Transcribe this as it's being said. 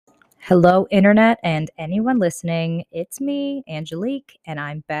Hello, Internet, and anyone listening. It's me, Angelique, and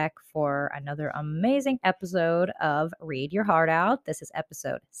I'm back for another amazing episode of Read Your Heart Out. This is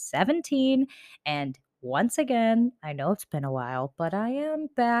episode 17. And once again, I know it's been a while, but I am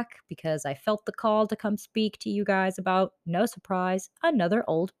back because I felt the call to come speak to you guys about, no surprise, another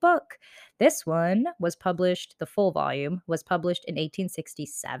old book. This one was published, the full volume was published in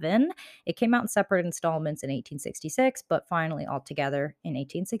 1867. It came out in separate installments in 1866, but finally all together in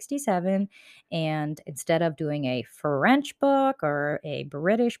 1867. And instead of doing a French book or a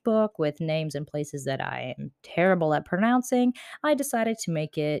British book with names and places that I am terrible at pronouncing, I decided to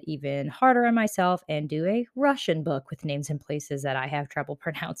make it even harder on myself and do a Russian book with names and places that I have trouble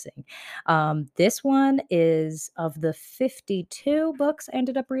pronouncing. This one is of the 52 books I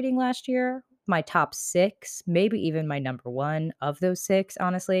ended up reading last year, my top 6, maybe even my number 1 of those 6,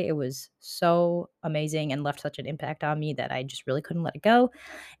 honestly. It was so amazing and left such an impact on me that I just really couldn't let it go,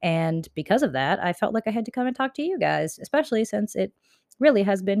 and because of that, I felt like I had to come and talk to you guys, especially since it really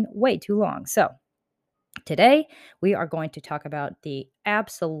has been way too long. So, today we are going to talk about the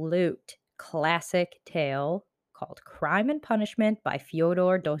absolute classic tale called Crime and Punishment by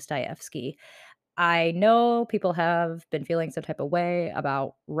Fyodor Dostoevsky. I know people have been feeling some type of way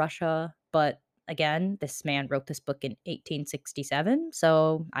about Russia, but again, this man wrote this book in 1867,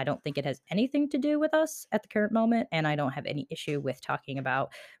 so I don't think it has anything to do with us at the current moment, and I don't have any issue with talking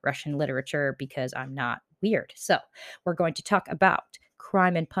about Russian literature because I'm not weird. So, we're going to talk about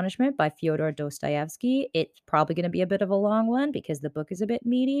Crime and Punishment by Fyodor Dostoevsky. It's probably going to be a bit of a long one because the book is a bit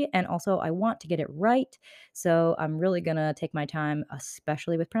meaty, and also I want to get it right. So, I'm really going to take my time,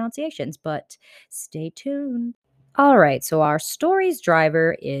 especially with pronunciations, but stay tuned. All right, so our story's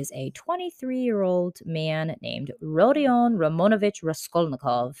driver is a 23-year-old man named Rodion Romanovich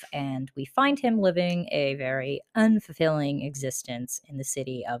Raskolnikov, and we find him living a very unfulfilling existence in the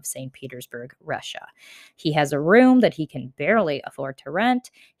city of St. Petersburg, Russia. He has a room that he can barely afford to rent.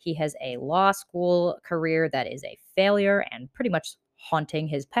 He has a law school career that is a failure and pretty much haunting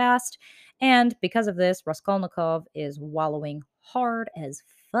his past. And because of this, Raskolnikov is wallowing hard as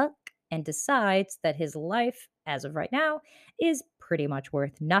fuck and decides that his life, as of right now, is pretty much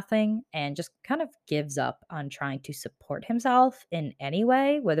worth nothing and just kind of gives up on trying to support himself in any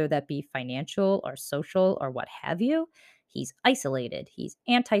way, whether that be financial or social or what have you. He's isolated, he's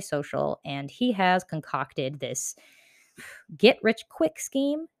antisocial, and he has concocted this get rich quick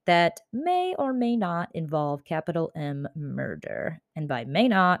scheme that may or may not involve capital M murder. And by may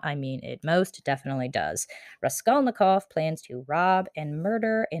not, I mean it most definitely does. Raskolnikov plans to rob and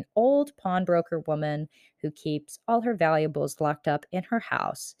murder an old pawnbroker woman who keeps all her valuables locked up in her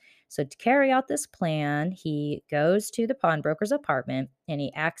house. So, to carry out this plan, he goes to the pawnbroker's apartment and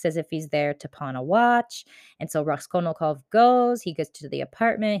he acts as if he's there to pawn a watch. And so Raskolnikov goes, he gets to the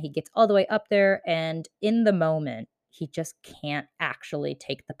apartment, he gets all the way up there, and in the moment, he just can't actually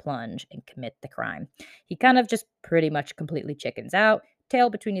take the plunge and commit the crime. He kind of just pretty much completely chickens out, tail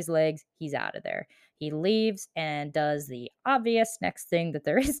between his legs, he's out of there. He leaves and does the obvious next thing that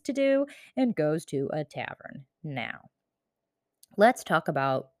there is to do and goes to a tavern. Now, let's talk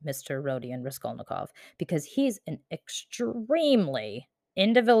about Mr. Rodion Raskolnikov because he's an extremely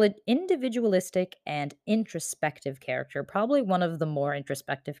individualistic and introspective character, probably one of the more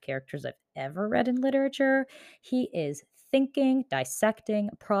introspective characters I've ever read in literature. He is thinking, dissecting,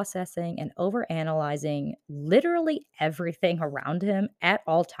 processing, and overanalyzing literally everything around him at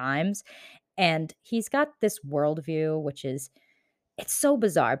all times. And he's got this worldview, which is it's so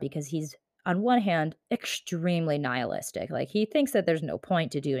bizarre because he's on one hand extremely nihilistic. Like he thinks that there's no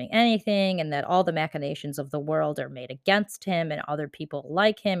point to doing anything and that all the machinations of the world are made against him and other people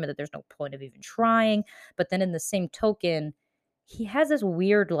like him and that there's no point of even trying. But then in the same token, he has this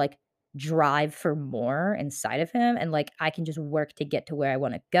weird like drive for more inside of him and like I can just work to get to where I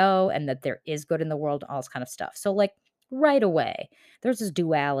want to go and that there is good in the world, all this kind of stuff. So like right away, there's this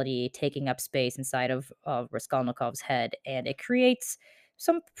duality taking up space inside of Raskolnikov's head, and it creates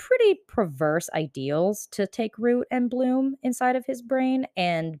some pretty perverse ideals to take root and bloom inside of his brain.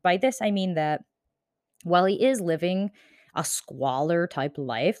 And by this, I mean that while he is living a squalor type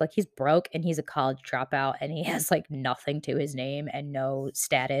life, like he's broke and he's a college dropout and he has like nothing to his name and no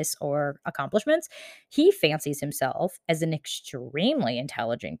status or accomplishments, he fancies himself as an extremely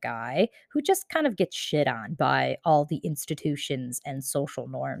intelligent guy who just kind of gets shit on by all the institutions and social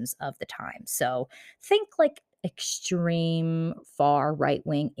norms of the time. So think like extreme far right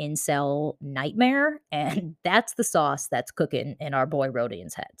wing incel nightmare. And that's the sauce that's cooking in our boy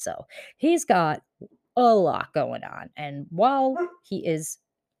Rodion's head. So he's got a lot going on. And while he is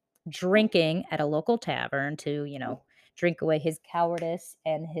drinking at a local tavern to, drink away his cowardice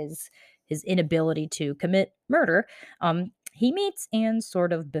and his inability to commit murder, he meets and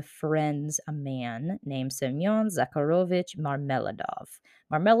sort of befriends a man named Semyon Zakharovich Marmeladov.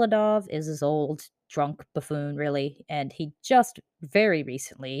 Marmeladov is this old drunk buffoon, really, and he just very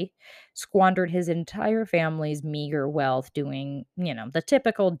recently squandered his entire family's meager wealth doing, the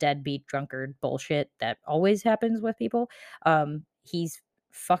typical deadbeat drunkard bullshit that always happens with people. He's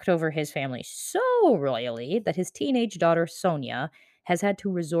fucked over his family so royally that his teenage daughter Sonia has had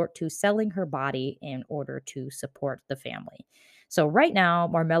to resort to selling her body in order to support the family. So right now,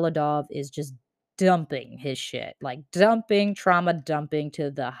 Marmeladov is just dumping his shit, like dumping, trauma dumping to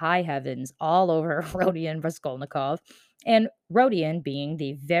the high heavens all over Rodion Raskolnikov. And Rodion, being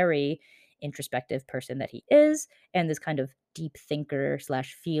the very introspective person that he is, and this kind of deep thinker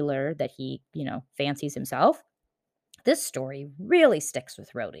slash feeler that he, fancies himself, this story really sticks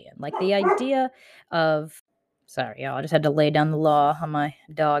with Rodion. Like the idea of, sorry, y'all, I just had to lay down the law on my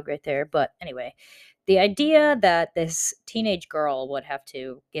dog right there. But anyway, the idea that this teenage girl would have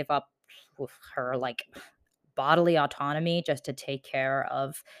to give up with her like bodily autonomy just to take care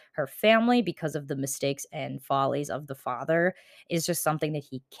of her family because of the mistakes and follies of the father is just something that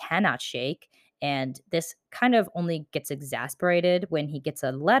he cannot shake. And this kind of only gets exasperated when he gets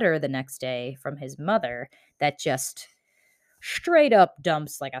a letter the next day from his mother that just straight up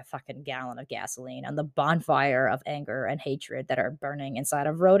dumps like a fucking gallon of gasoline on the bonfire of anger and hatred that are burning inside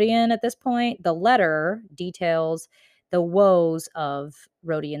of Rodion at this point. The letter details the woes of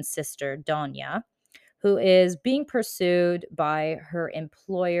Rodion's sister, Donya, who is being pursued by her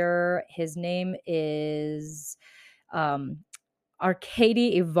employer. His name is um,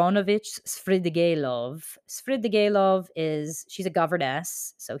 Arkady Ivanovich Svidrigailov. Svidrigailov she's a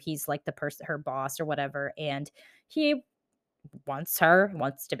governess, so he's like the person, her boss or whatever, and he wants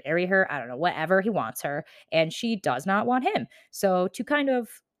to marry her. I don't know, whatever. He wants her, and she does not want him. So to kind of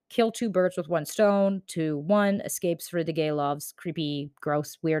kill two birds with one stone, to one, escapes for the gay love's creepy,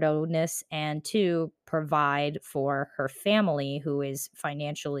 gross weirdo-ness, and two, provide for her family, who is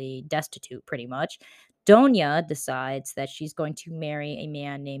financially destitute pretty much. Donya decides that she's going to marry a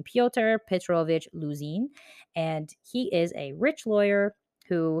man named Pyotr Petrovich Luzin, and he is a rich lawyer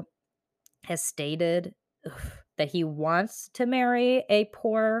who has stated that he wants to marry a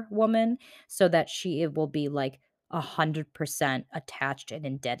poor woman so that she will be like 100% attached and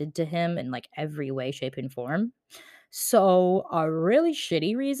indebted to him in like every way, shape, and form. So, a really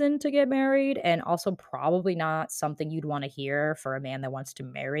shitty reason to get married, and also probably not something you'd want to hear for a man that wants to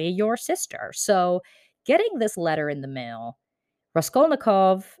marry your sister. So, getting this letter in the mail,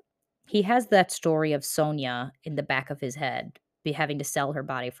 Raskolnikov, he has that story of Sonia in the back of his head, be having to sell her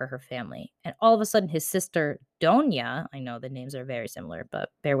body for her family. And all of a sudden, his sister, Donya, I know the names are very similar, but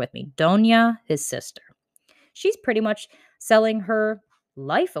bear with me, Donya, his sister, she's pretty much selling her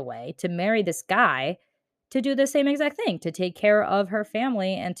life away to marry this guy to do the same exact thing, to take care of her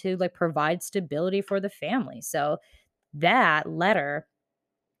family and to like provide stability for the family. So that letter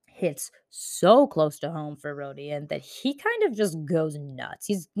hits so close to home for Rodion that he kind of just goes nuts.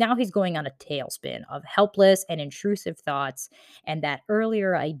 He's going on a tailspin of helpless and intrusive thoughts, and that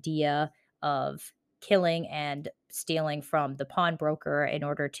earlier idea of killing and stealing from the pawnbroker in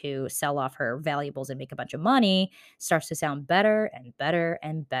order to sell off her valuables and make a bunch of money starts to sound better and better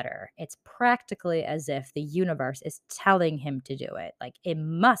and better. It's practically as if the universe is telling him to do it. Like it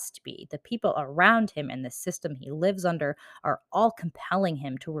must be. The people around him and the system he lives under are all compelling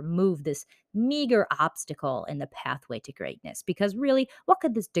him to remove this meager obstacle in the pathway to greatness. Because really, what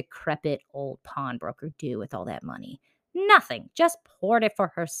could this decrepit old pawnbroker do with all that money? Nothing. Just poured it for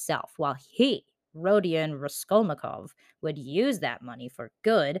herself while he, Rodion Raskolnikov, would use that money for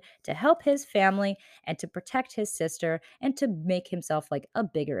good to help his family and to protect his sister and to make himself like a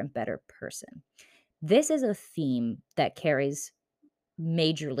bigger and better person. This is a theme that carries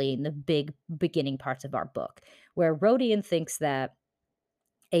majorly in the big beginning parts of our book, where Rodion thinks that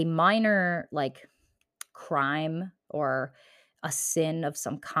a minor like crime or a sin of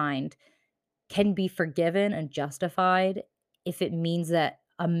some kind can be forgiven and justified if it means that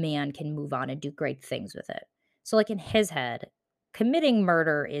a man can move on and do great things with it. So, like in his head, committing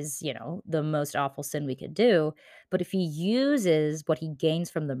murder is, the most awful sin we could do. But if he uses what he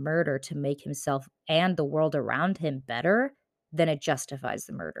gains from the murder to make himself and the world around him better, then it justifies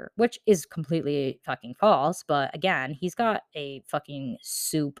the murder, which is completely fucking false. But again, he's got a fucking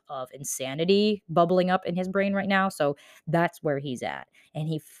soup of insanity bubbling up in his brain right now. So that's where he's at. And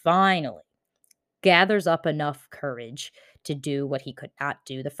he finally gathers up enough courage to do what he could not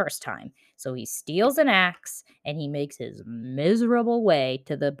do the first time. So he steals an axe and he makes his miserable way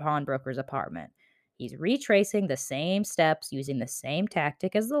to the pawnbroker's apartment. He's retracing the same steps using the same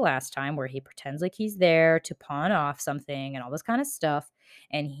tactic as the last time, where he pretends like he's there to pawn off something and all this kind of stuff.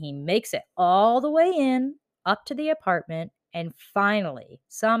 And he makes it all the way in up to the apartment and finally,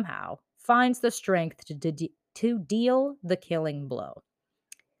 somehow, finds the strength to deal the killing blow.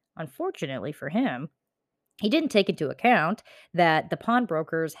 Unfortunately for him, he didn't take into account that the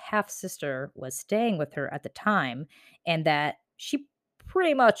pawnbroker's half sister was staying with her at the time and that she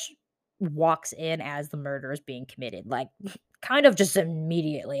pretty much walks in as the murder is being committed, like kind of just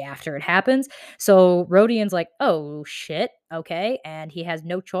immediately after it happens. So Rodian's like, oh shit, okay. And he has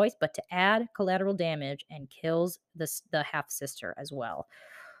no choice but to add collateral damage and kills the half sister as well.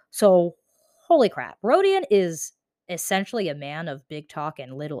 So, holy crap. Rodian is essentially a man of big talk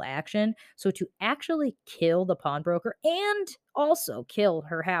and little action. So, to actually kill the pawnbroker and also kill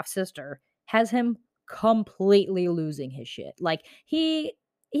her half sister has him completely losing his shit. Like, he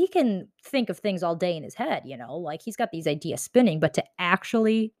can think of things all day in his head, like he's got these ideas spinning, but to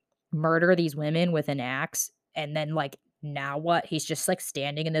actually murder these women with an axe and then like now what? He's just like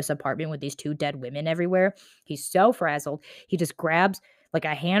standing in this apartment with these two dead women everywhere. He's so frazzled. He just grabs like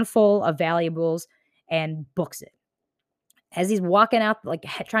a handful of valuables and books it. As he's walking out, like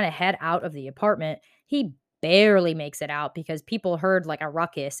trying to head out of the apartment, he barely makes it out because people heard like a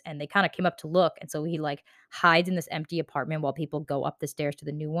ruckus and they kind of came up to look. And so he like hides in this empty apartment while people go up the stairs to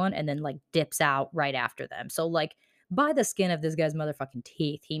the new one and then like dips out right after them. So, like, by the skin of this guy's motherfucking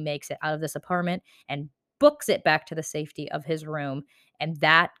teeth, he makes it out of this apartment and books it back to the safety of his room. And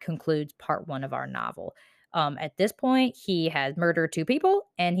that concludes part one of our novel. At this point, he has murdered two people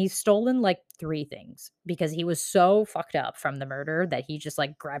and he's stolen like three things because he was so fucked up from the murder that he just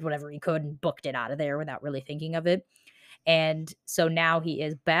like grabbed whatever he could and booked it out of there without really thinking of it. And so now he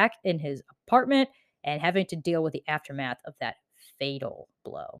is back in his apartment and having to deal with the aftermath of that fatal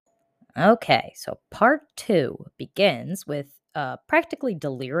blow. Okay, so part two begins with a practically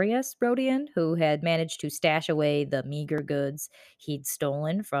delirious Rodian who had managed to stash away the meager goods he'd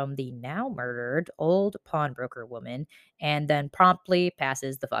stolen from the now murdered old pawnbroker woman and then promptly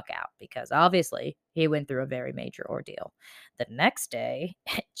passes the fuck out because obviously he went through a very major ordeal. The next day,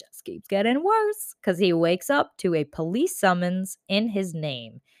 it just keeps getting worse because he wakes up to a police summons in his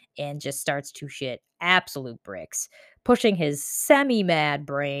name and just starts to shit absolute bricks, pushing his semi mad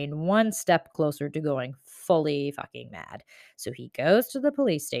brain one step closer to going fully fucking mad. So he goes to the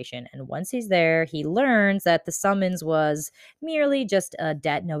police station, and once he's there, he learns that the summons was merely just a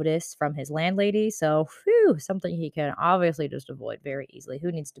debt notice from his landlady. So, phew, something he can obviously just avoid very easily.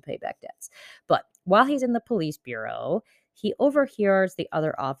 Who needs to pay back debts? But while he's in the police bureau, he overhears the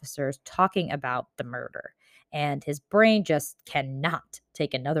other officers talking about the murder and his brain just cannot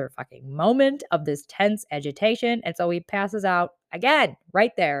take another fucking moment of this tense agitation. And so he passes out again,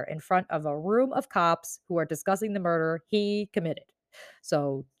 right there in front of a room of cops who are discussing the murder he committed.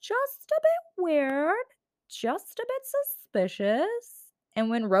 So just a bit weird, just a bit suspicious. And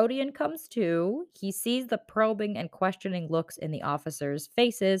when Rodian comes to, he sees the probing and questioning looks in the officers'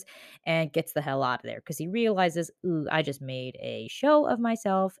 faces and gets the hell out of there because he realizes, ooh, I just made a show of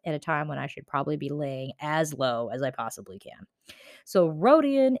myself at a time when I should probably be laying as low as I possibly can. So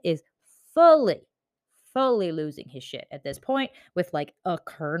Rodian is fully, fully losing his shit at this point with like a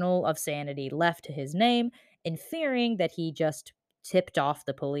kernel of sanity left to his name and fearing that he just tipped off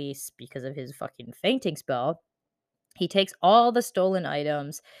the police because of his fucking fainting spell. He takes all the stolen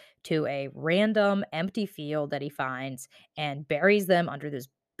items to a random empty field that he finds and buries them under this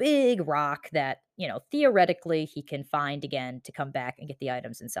big rock that, theoretically he can find again to come back and get the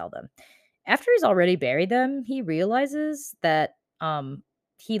items and sell them. After he's already buried them, he realizes that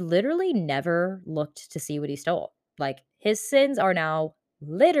he literally never looked to see what he stole. Like his sins are now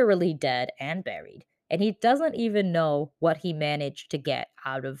literally dead and buried. And he doesn't even know what he managed to get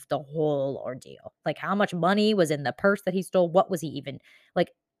out of the whole ordeal. Like how much money was in the purse that he stole? What was he even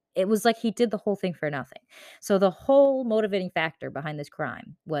like? It was like he did the whole thing for nothing. So the whole motivating factor behind this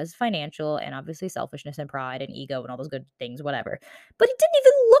crime was financial and obviously selfishness and pride and ego and all those good things, whatever. But he didn't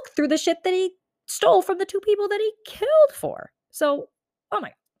even look through the shit that he stole from the two people that he killed for. So, oh my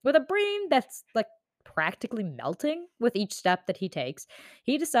God, with a brain that's like practically melting with each step that he takes,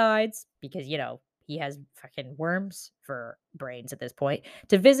 he decides, because, he has fucking worms for brains at this point,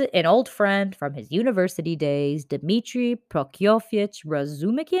 to visit an old friend from his university days, Dmitry Prokofyevich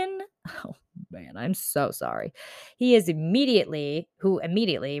Razumikin. Oh man, I'm so sorry. Razumikin,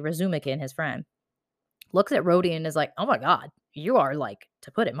 his friend, looks at Rhodey and is like, "Oh my god, you are like,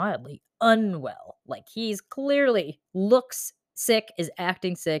 to put it mildly, unwell." Like he's clearly looks sick, is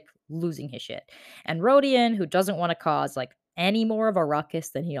acting sick, losing his shit. And Rodian, who doesn't want to cause like any more of a ruckus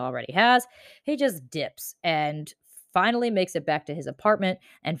than he already has, he just dips and finally makes it back to his apartment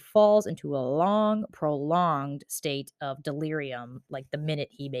and falls into a long, prolonged state of delirium like the minute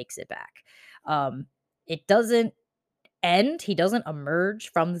he makes it back. It doesn't end. He doesn't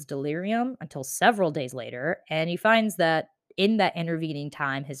emerge from this delirium until several days later, and he finds that in that intervening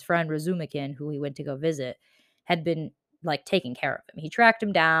time, his friend Razumikin, who he went to go visit, had been like taking care of him. He tracked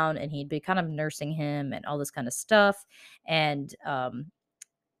him down and he'd been kind of nursing him and all this kind of stuff. And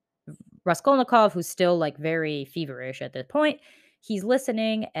Raskolnikov, who's still like very feverish at this point, he's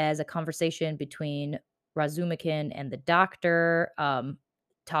listening as a conversation between Razumikin and the doctor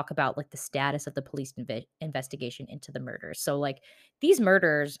talk about like the status of the police investigation into the murders. So like these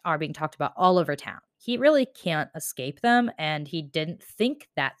murders are being talked about all over town. He really can't escape them, and he didn't think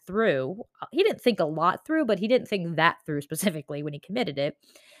that through. He didn't think a lot through, but he didn't think that through specifically when he committed it.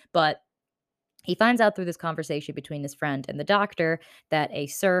 But he finds out through this conversation between his friend and the doctor that a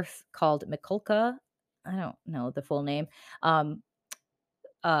serf called Mikulka, I don't know the full name, um,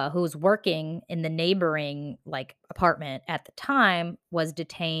 who was working in the neighboring like apartment at the time, was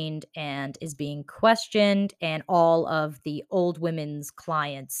detained and is being questioned, and all of the old women's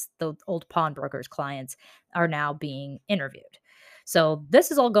clients, the old pawnbrokers clients, are now being interviewed. So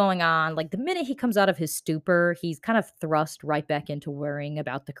this is all going on. Like the minute he comes out of his stupor, he's kind of thrust right back into worrying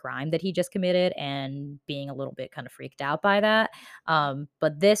about the crime that he just committed and being a little bit kind of freaked out by that.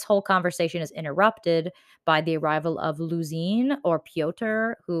 But this whole conversation is interrupted by the arrival of Luzin, or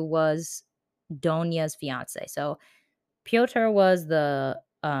Pyotr, who was Donya's fiance. So Pyotr was the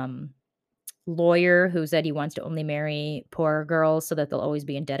lawyer who said he wants to only marry poor girls so that they'll always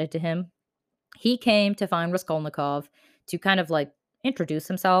be indebted to him. He came to find Raskolnikov to kind of like introduce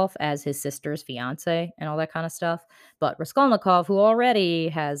himself as his sister's fiance and all that kind of stuff. But Raskolnikov, who already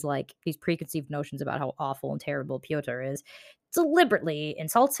has like these preconceived notions about how awful and terrible Pyotr is, deliberately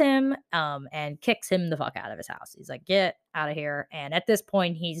insults him and kicks him the fuck out of his house. He's like, get out of here. And at this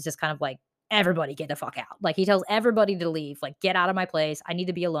point, he's just kind of like, everybody get the fuck out. Like he tells everybody to leave, like, get out of my place. I need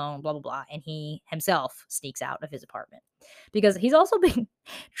to be alone, blah, blah, blah. And he himself sneaks out of his apartment because he's also being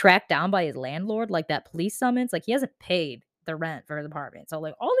tracked down by his landlord, like that police summons. Like he hasn't paid the rent for his apartment. So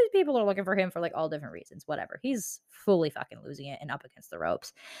like all these people are looking for him for like all different reasons, whatever. He's fully fucking losing it and up against the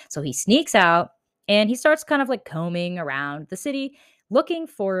ropes. So he sneaks out and he starts kind of like combing around the city looking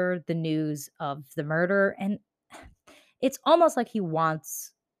for the news of the murder. And it's almost like he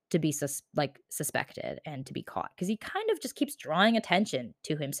wants to be suspected and to be caught because he kind of just keeps drawing attention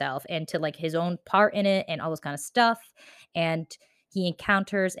to himself and to like his own part in it and all this kind of stuff. And he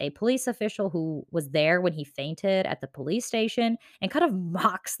encounters a police official who was there when he fainted at the police station and kind of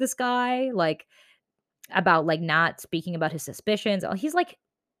mocks this guy like about like not speaking about his suspicions. He's like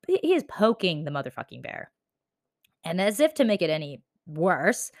he is poking the motherfucking bear. And as if to make it any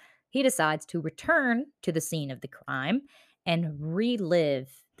worse, he decides to return to the scene of the crime and relive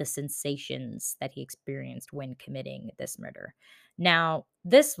the sensations that he experienced when committing this murder. Now,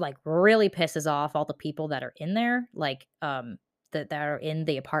 this like really pisses off all the people that are in there, like that are in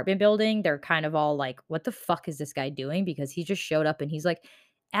the apartment building. They're kind of all like, what the fuck is this guy doing? Because he just showed up and he's like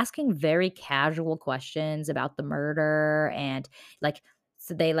asking very casual questions about the murder and like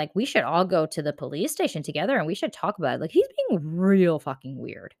so they like, "We should all go to the police station together and we should talk about it." Like, he's being real fucking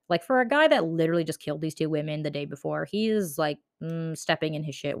weird. Like, for a guy that literally just killed these 2 women the day before, he is, like, stepping in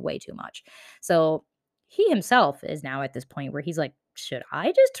his shit way too much. So, he himself is now at this point where he's like, "Should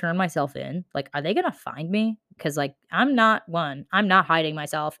I just turn myself in? Like, are they gonna find me? Because like, I'm not 1, I'm not hiding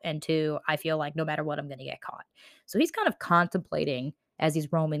myself, and 2, I feel like no matter what, I'm gonna get caught." So, he's kind of contemplating as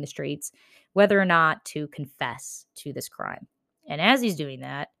he's roaming the streets whether or not to confess to this crime. And as he's doing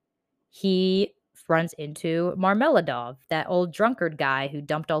that, he runs into Marmeladov, that old drunkard guy who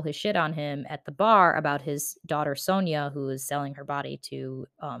dumped all his shit on him at the bar about his daughter Sonia, who is selling her body to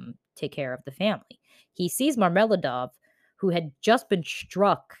take care of the family. He sees Marmeladov, who had just been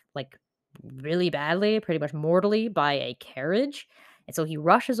struck like really badly, pretty much mortally, by a carriage. And so he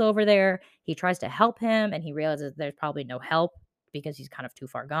rushes over there. He tries to help him, and he realizes there's probably no help because he's kind of too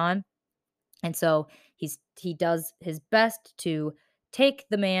far gone. And so he does his best to take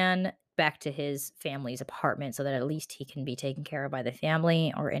the man back to his family's apartment so that at least he can be taken care of by the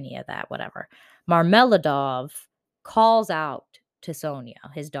family or any of that, whatever. Marmeladov calls out to Sonia,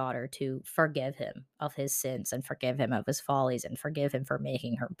 his daughter, to forgive him of his sins and forgive him of his follies and forgive him for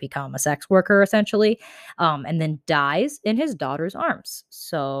making her become a sex worker, essentially, and then dies in his daughter's arms.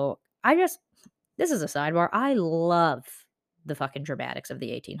 So this is a sidebar. I love the fucking dramatics of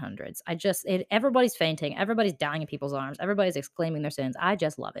the 1800s. Everybody's fainting, everybody's dying in people's arms, everybody's exclaiming their sins. I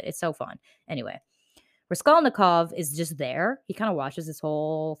just love it. It's so fun. Anyway, Raskolnikov is just there. He kinda watches this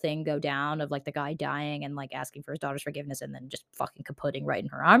whole thing go down of, like, the guy dying and, like, asking for his daughter's forgiveness and then just fucking kaputting right in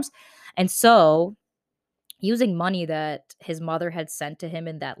her arms. And so, using money that his mother had sent to him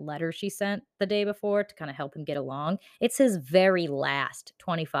in that letter she sent the day before to kinda help him get along, it's his very last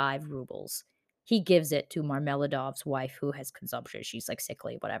 25 rubles. He gives it to Marmeladov's wife who has consumption. She's, like,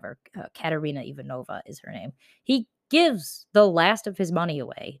 sickly, whatever. Katerina Ivanova is her name. He gives the last of his money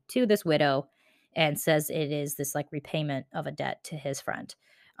away to this widow and says it is this, like, repayment of a debt to his friend.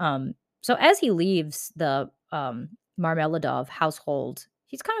 So as he leaves the, Marmeladov household,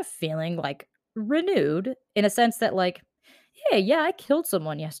 he's kind of feeling, like, renewed in a sense that, like, "Hey, yeah, I killed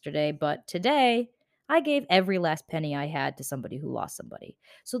someone yesterday, but today I gave every last penny I had to somebody who lost somebody."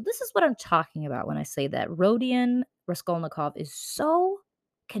 So this is what I'm talking about when I say that Rodion Raskolnikov is so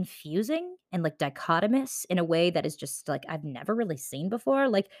confusing and, like, dichotomous in a way that is just, like, I've never really seen before.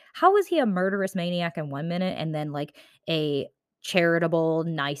 Like, how is he a murderous maniac in one minute and then, like, a charitable,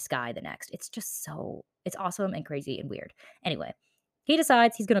 nice guy the next? It's just so it's awesome and crazy and weird. Anyway, he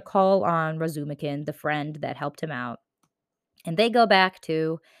decides he's gonna call on Razumikin, the friend that helped him out, and they go back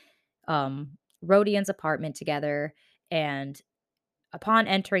to, Rodion's apartment together, and upon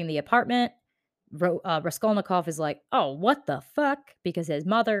entering the apartment, Raskolnikov is like, "Oh, what the fuck?" Because his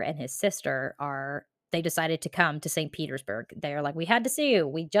mother and his sister are they decided to come to St. Petersburg. They're like, "We had to see you.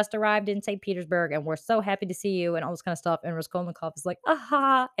 We just arrived in St. Petersburg, and we're so happy to see you," and all this kinda stuff, and Raskolnikov is like,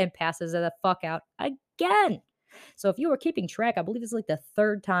 "Aha," and passes the fuck out again. So if you were keeping track, I believe it's, like, the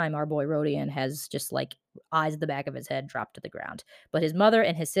 3rd time our boy Rodion has just, like, eyes at the back of his head dropped to the ground. But his mother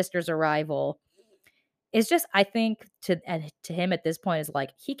and his sister's arrival it's just I think to him at this point is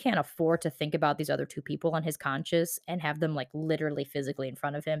like he can't afford to think about these other 2 people on his conscious and have them, like, literally physically in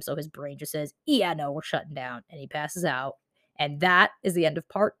front of him, so his brain just says, "Yeah, no, we're shutting down," and he passes out, and that is the end of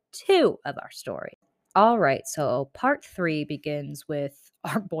part 2 of our story. Alright, so part 3 begins with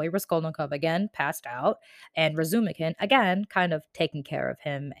our boy Raskolnikov again passed out, and Razumikin again kind of taking care of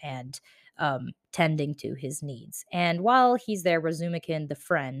him and, tending to his needs, and while he's there, Razumikin, the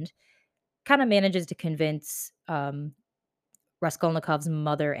friend, kinda manages to convince, Raskolnikov's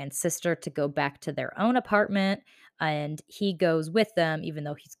mother and sister to go back to their own apartment, and he goes with them even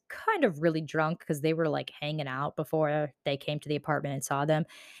though he's kind of really drunk because they were, like, hanging out before they came to the apartment and saw them,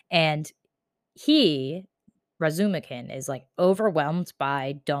 and he, Razumikin, is, like, overwhelmed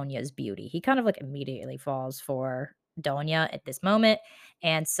by Donya's beauty. He kind of, like, immediately falls for Donya at this moment,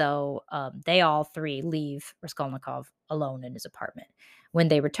 and so, they all 3 leave Raskolnikov alone in his apartment. When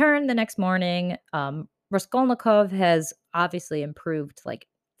they return the next morning, Raskolnikov has obviously improved, like,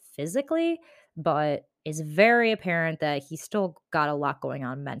 physically, but it's very apparent that he's still got a lot going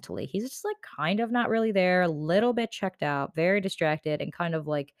on mentally. He's just, like, kind of not really there, a little bit checked out, very distracted, and kind of,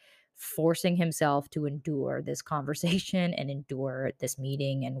 like, forcing himself to endure this conversation and endure this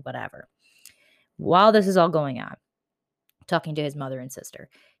meeting and whatever. While this is all going on, talking to his mother and sister,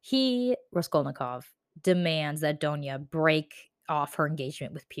 he, Raskolnikov, demands that Donya break off her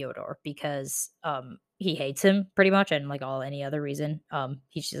engagement with Pyotr because he hates him pretty much and like all any other reason.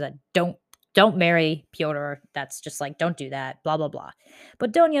 He just said, don't marry Pyotr. That's just like, don't do that, blah, blah, blah.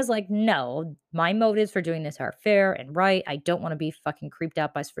 But Donya's like, no, my motives for doing this are fair and right. I don't want to be fucking creeped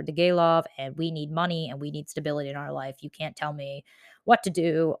out by Svidrigailov, and we need money and we need stability in our life. You can't tell me what to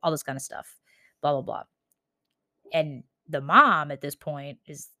do, all this kind of stuff, blah, blah, blah. And the mom at this point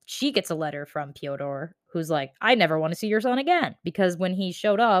is she gets a letter from Pyotr who's like, "I never wanna see your son again," because when he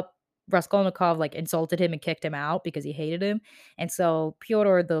showed up, Raskolnikov, like, insulted him and kicked him out because he hated him, and so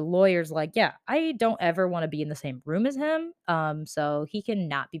Pyotr, the lawyer's like, "Yeah, I don't ever wanna be in the same room as him, so he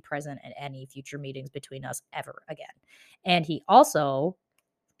cannot be present at any future meetings between us ever again." And he also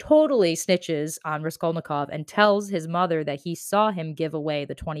totally snitches on Raskolnikov and tells his mother that he saw him give away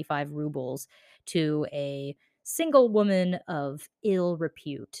the 25 rubles to a single woman of ill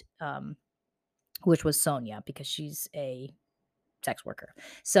repute, which was Sonia because she's a sex worker.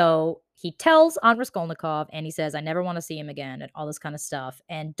 So he tells on Raskolnikov and he says, I never want to see him again and all this kind of stuff.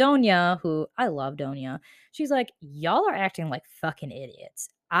 And Donya, who I love Donya, she's like, y'all are acting like fucking idiots.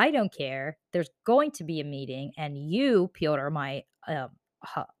 I don't care. There's going to be a meeting, and you, Pyotr, my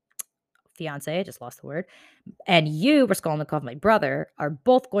hu- fiance, I just lost the word, and you, Raskolnikov, my brother, are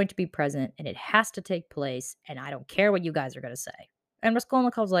both going to be present, and it has to take place, and I don't care what you guys are going to say. And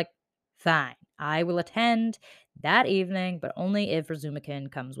Raskolnikov's like, fine, I will attend that evening, but only if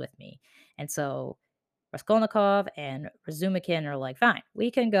Razumikin comes with me. And so Raskolnikov and Razumikin are like, fine,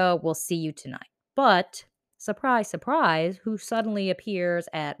 we can go. We'll see you tonight. But surprise, surprise, who suddenly appears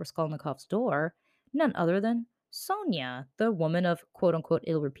at Raskolnikov's door? None other than Sonia, the woman of quote unquote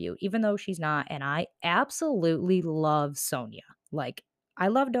ill repute, even though she's not. And I absolutely love Sonia. Like, I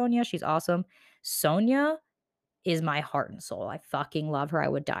love Donia. She's awesome. Sonia is my heart and soul. I fucking love her. I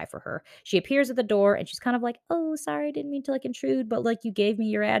would die for her. She appears at the door and she's kind of like, "Oh, sorry, I didn't mean to like intrude, but like you gave me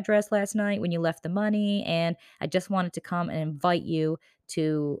your address last night when you left the money and I just wanted to come and invite you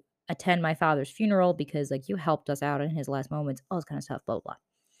to attend my father's funeral because like you helped us out in his last moments, all this kind of stuff, blah blah."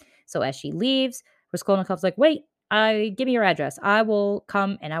 So as she leaves, Raskolnikov's like, "Wait, I give me your address. I will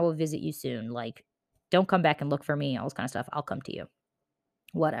come and I will visit you soon. Like, don't come back and look for me, all this kind of stuff. I'll come to you."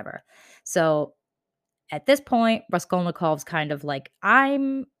 Whatever. So at this point, Raskolnikov's kind of like,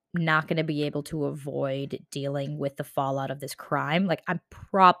 I'm not going to be able to avoid dealing with the fallout of this crime. Like, I'm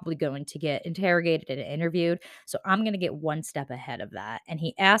probably going to get interrogated and interviewed. So I'm going to get one step ahead of that. And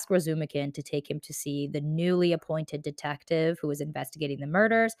he asked Razumikin to take him to see the newly appointed detective who was investigating the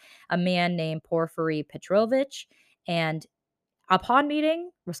murders, a man named Porfiry Petrovich. And upon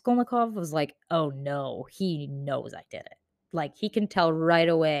meeting, Raskolnikov was like, "Oh no, he knows I did it." Like, he can tell right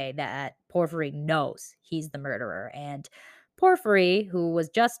away that Porfiry knows he's the murderer. And Porfiry, who was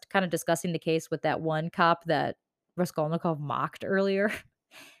just kind of discussing the case with that one cop that Raskolnikov mocked earlier,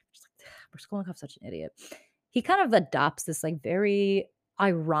 just like, Raskolnikov's such an idiot. He kind of adopts this like very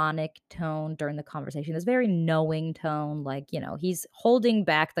ironic tone during the conversation, this very knowing tone. Like, he's holding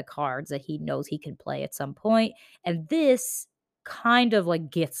back the cards that he knows he can play at some point. And this kind of like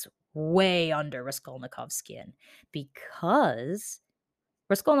gets way under Raskolnikov's skin because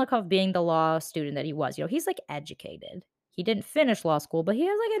Raskolnikov, being the law student that he was, he's like educated. He didn't finish law school, but he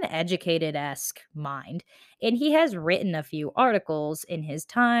has like an educated esque mind. And he has written a few articles in his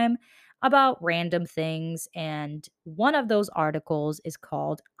time about random things. And one of those articles is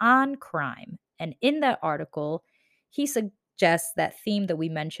called On Crime. And in that article, he suggests that theme that we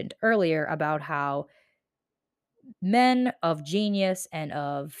mentioned earlier about how men of genius and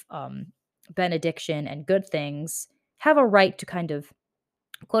of benediction and good things have a right to kind of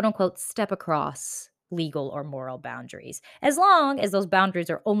quote unquote step across legal or moral boundaries as long as those boundaries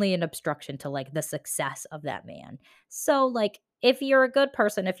are only an obstruction to like the success of that man. So like if you're a good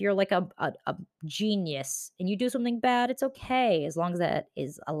person, if you're like a genius and you do something bad, it's okay as long as that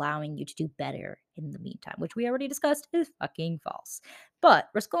is allowing you to do better in the meantime, which we already discussed is fucking false. But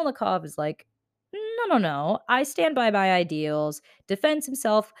Raskolnikov is like, no, no, no. I stand by my ideals, defends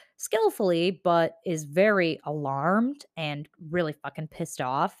himself skillfully, but is very alarmed and really fucking pissed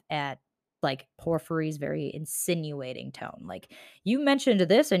off at like Porphyry's very insinuating tone. Like, you mentioned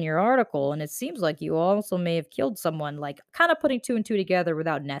this in your article, and it seems like you also may have killed someone, like kind of putting two and two together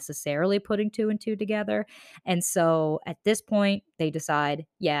without necessarily putting two and two together. And so at this point, they decide,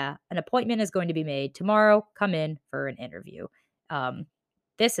 yeah, an appointment is going to be made tomorrow. Come in for an interview. Um,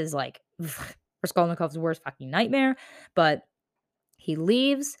 this is like Raskolnikov's worst fucking nightmare, but he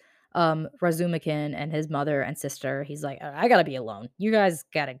leaves Razumikin and his mother and sister. He's like, I gotta be alone. You guys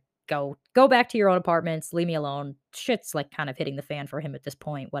gotta go back to your own apartments. Leave me alone. Shit's like kind of hitting the fan for him at this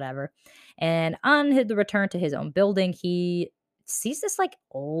point, whatever." And on the return to his own building, he sees this like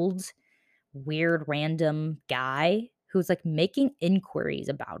old, weird, random guy who's like making inquiries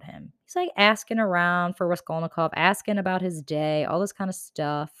about him. He's like asking around for Raskolnikov, asking about his day, all this kind of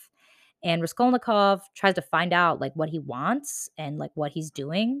stuff. And Raskolnikov tries to find out like what he wants and like what he's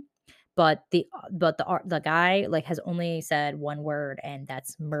doing, but the guy like has only said one word, and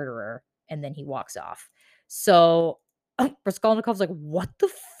that's murderer, and then he walks off. So Raskolnikov's like, "What the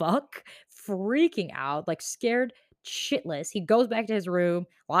fuck?" Freaking out, like scared shitless. He goes back to his room,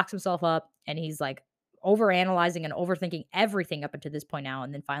 locks himself up, and he's like overanalyzing and overthinking everything up until this point now,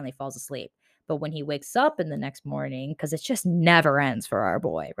 and then finally falls asleep. But when he wakes up in the next morning, because it just never ends for our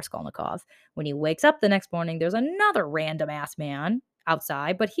boy Raskolnikov, when he wakes up the next morning, there's another random ass man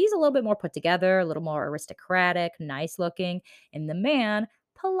outside, but he's a little bit more put together, a little more aristocratic, nice looking. And the man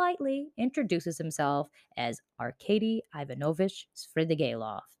politely introduces himself as Arkady Ivanovich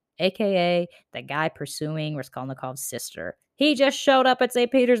Svidrigailov, aka the guy pursuing Raskolnikov's sister. He just showed up at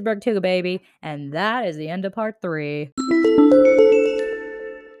St. Petersburg too, baby. And that is the end of part 3.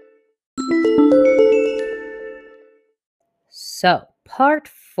 So, part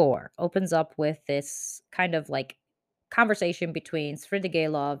 4 opens up with this kind of like conversation between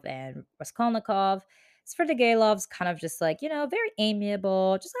Svidrigailov and Raskolnikov. Svidrigailov's kind of just like, very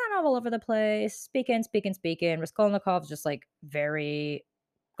amiable, just kind of all over the place, speaking, speaking, speaking. Raskolnikov's just like very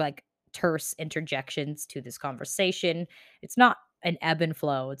like terse interjections to this conversation. It's not an ebb and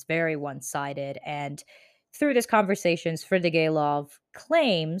flow, it's very one sided. And through this conversation, Svidrigailov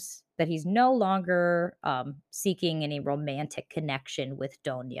claims that he's no longer seeking any romantic connection with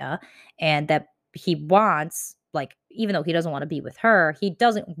Donya, and that he wants like, even though he doesn't want to be with her, he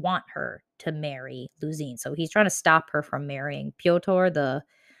doesn't want her to marry Luzine. So he's trying to stop her from marrying Pyotr,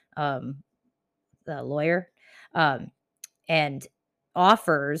 um, the lawyer, um, and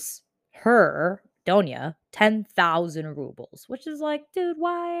offers her, Donya, 10,000 rubles, which is like, dude,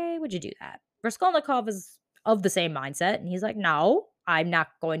 why would you do that? Raskolnikov is of the same mindset. And he's like, no, I'm not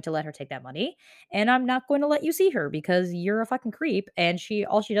going to let her take that money. And I'm not going to let you see her because you're a fucking creep. And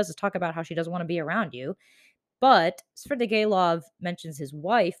all she does is talk about how she doesn't want to be around you. But Svidrigailov mentions his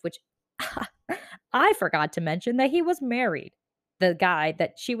wife, which I forgot to mention that he was married. The guy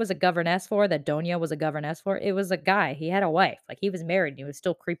that she was a governess for, that Donya was a governess for, it was a guy. He had a wife. Like, he was married and he was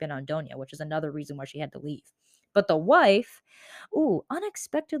still creeping on Donya, which is another reason why she had to leave. But the wife, ooh,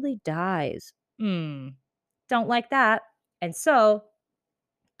 unexpectedly dies. Don't like that. And so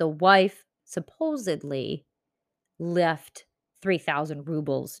the wife supposedly left 3,000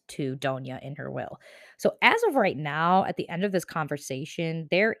 rubles to Donya in her will. So, as of right now, at the end of this conversation,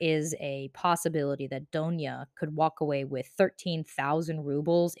 there is a possibility that Donya could walk away with 13,000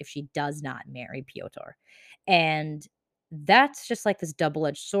 rubles if she does not marry Pyotr. And that's just like this double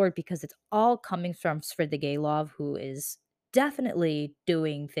edged sword because it's all coming from Svidrigailov, who is definitely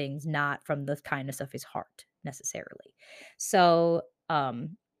doing things not from the kindness of his heart necessarily. So,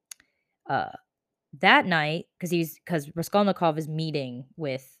 uh, that night, because Raskolnikov is meeting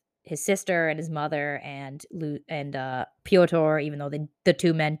with his sister and his mother and Pyotr, even though the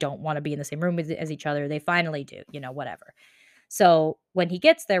two men don't wanna be in the same room as each other, they finally do, whatever. So, when he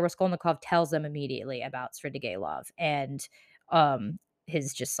gets there, Raskolnikov tells them immediately about Svidrigailov and,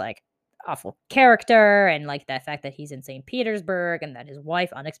 his just, like, awful character and, like, the fact that he's in St. Petersburg and that his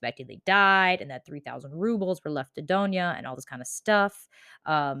wife unexpectedly died and that 3,000 rubles were left to Donya and all this kinda stuff.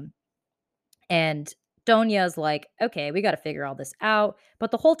 Um and Donya's like, "Okay, we gotta figure all this out."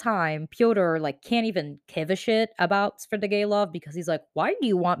 But the whole time, Pyotr, like, can't even give a shit about Svidrigailov because he's like, "Why do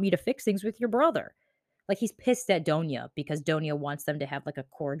you want me to fix things with your brother?" Like, he's pissed at Donya because Donya wants them to have, like, a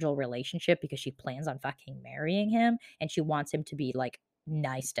cordial relationship because she plans on fucking marrying him, and she wants him to be, like,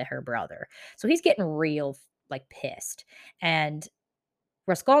 nice to her brother. So he's getting real, like, pissed. And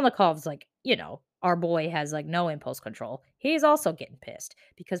Raskolnikov's like, our boy has like no impulse control. He's also getting pissed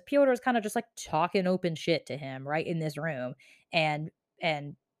because Pyotr is kind of just like talking open shit to him right in this room. And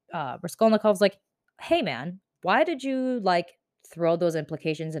Raskolnikov's like, hey man, why did you like throw those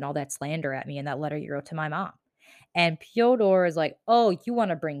implications and all that slander at me in that letter you wrote to my mom? And Pyotr is like, oh, you want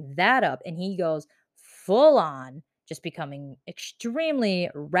to bring that up? And he goes full on, just becoming extremely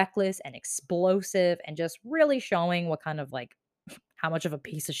reckless and explosive and just really showing what kind of like how much of a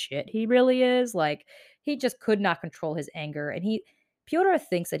piece of shit he really is. Like, he just could not control his anger. And Pyotr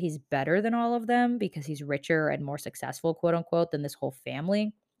thinks that he's better than all of them because he's richer and more successful, quote unquote, than this whole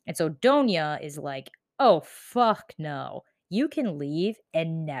family. And so Donya is like, oh, fuck no. You can leave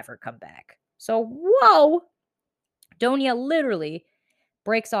and never come back. So, whoa. Donya literally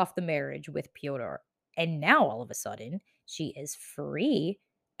breaks off the marriage with Pyotr. And now all of a sudden, she is free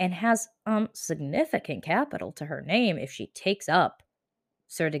and has significant capital to her name if she takes up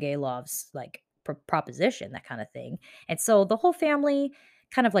Sergeyev's, like, proposition, that kinda thing, and so the whole family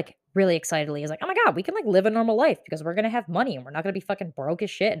kind of, like, really excitedly is like, "Oh my god, we can, like, live a normal life because we're gonna have money and we're not gonna be fucking broke as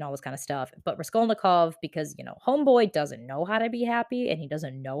shit," and all this kinda stuff, but Raskolnikov, because, homeboy doesn't know how to be happy and he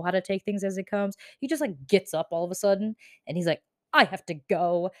doesn't know how to take things as it comes, he just, like, gets up all of a sudden and he's like, "I have to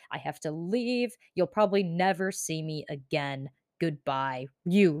go. I have to leave. You'll probably never see me again. Goodbye.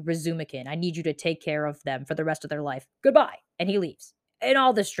 You, Razumikin, I need you to take care of them for the rest of their life. Goodbye," and he leaves and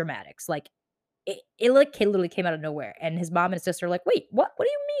all this dramatics. Like, it like literally came out of nowhere. And his mom and his sister are like, wait, what? What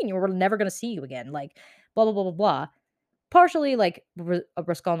do you mean? We're never gonna see you again? Like, blah blah blah blah blah. Partially, like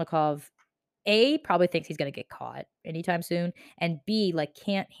Raskolnikov, A, probably thinks he's gonna get caught anytime soon, and B, like,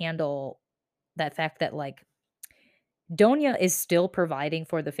 can't handle that fact that like Donya is still providing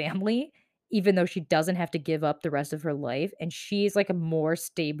for the family, even though she doesn't have to give up the rest of her life, and she's, like, a more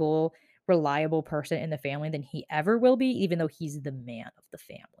stable, reliable person in the family than he ever will be, even though he's the man of the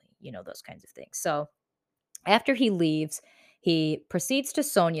family, those kinds of things. So, after he leaves, he proceeds to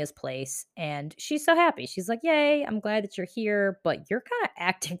Sonia's place, and she's so happy. She's like, "Yay, I'm glad that you're here, but you're kinda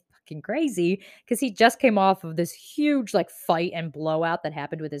acting fucking crazy because he just came off of this huge, like, fight and blowout that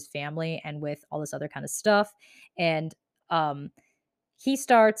happened with his family and with all this other kinda stuff, and, um, he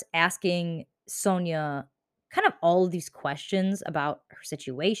starts asking Sonia kind of all of these questions about her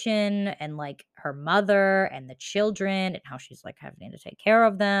situation and like her mother and the children and how she's like having to take care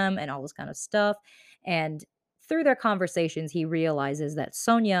of them and all this kind of stuff. And through their conversations, he realizes that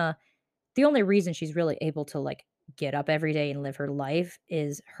Sonia, the only reason she's really able to like get up every day and live her life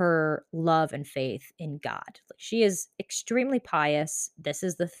is her love and faith in God. Like, she is extremely pious. This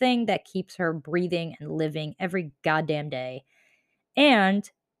is the thing that keeps her breathing and living every goddamn day. And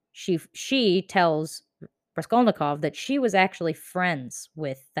she tells Raskolnikov that she was actually friends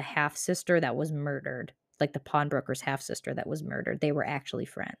with the half sister that was murdered, like the pawnbroker's half sister that was murdered. They were actually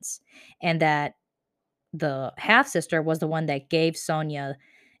friends, and that the half sister was the one that gave Sonia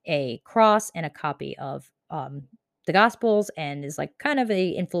a cross and a copy of the Gospels, and is like kind of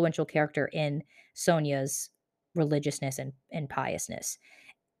a influential character in Sonia's religiousness and piousness.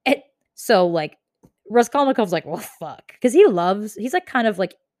 And so, like, Raskolnikov's like, "Well, fuck," because he's, like, kind of,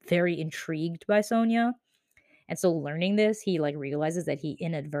 like, very intrigued by Sonia, and so learning this, he, like, realizes that he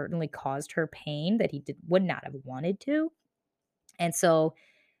inadvertently caused her pain that he would not have wanted to, and so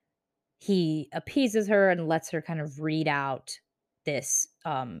he appeases her and lets her kind of read out the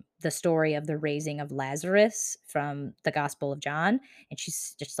story of the raising of Lazarus from the Gospel of John, and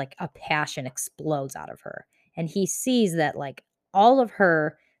she's just like a passion explodes out of her. And he sees that like all of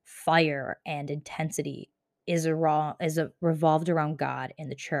her fire and intensity is revolved around God and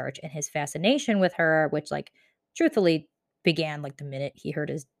the church, and his fascination with her, which like truthfully began like the minute he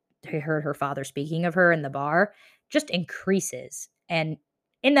heard her father speaking of her in the bar, just increases. And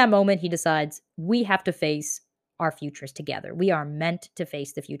in that moment, he decides we have to face our futures together. We are meant to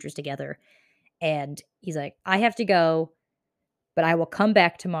face the futures together. And he's like, I have to go, but I will come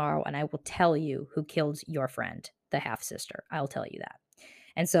back tomorrow and I will tell you who killed your friend, the half sister. I'll tell you that.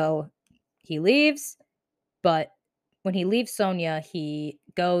 And so he leaves, but when he leaves Sonia, he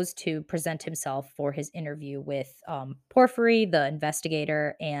goes to present himself for his interview with Porphyry, the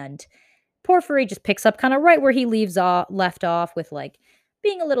investigator, and Porphyry just picks up kind of right where he left off with like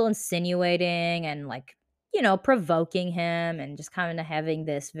being a little insinuating and like, provoking him, and just kind of having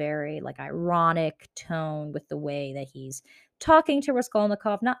this very like ironic tone with the way that he's talking to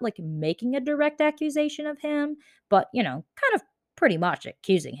Raskolnikov, not like making a direct accusation of him, but kind of pretty much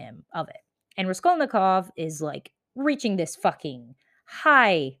accusing him of it. And Raskolnikov is like reaching this fucking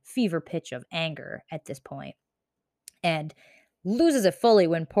high fever pitch of anger at this point, and loses it fully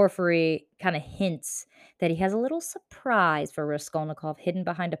when Porphyry kind of hints that he has a little surprise for Raskolnikov hidden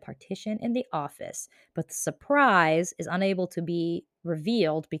behind a partition in the office. But the surprise is unable to be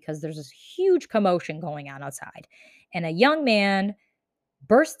revealed because there's this huge commotion going on outside. And a young man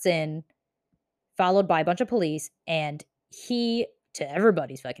bursts in, followed by a bunch of police, and he, to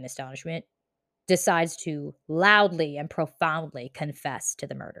everybody's fucking astonishment, decides to loudly and profoundly confess to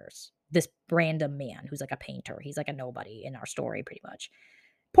the murders. This random man who's like a painter. He's like a nobody in our story, pretty much.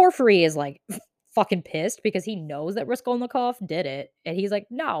 Porphyry is like fucking pissed because he knows that Raskolnikov did it. And he's like,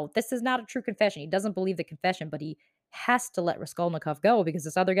 no, this is not a true confession. He doesn't believe the confession, but he has to let Raskolnikov go because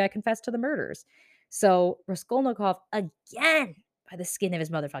this other guy confessed to the murders. So Raskolnikov, again, by the skin of his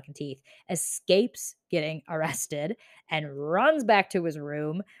motherfucking teeth, escapes getting arrested and runs back to his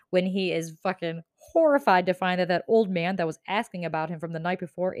room when he is fucking horrified to find that that old man that was asking about him from the night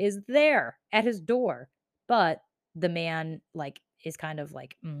before is there at his door. But the man, like, is kind of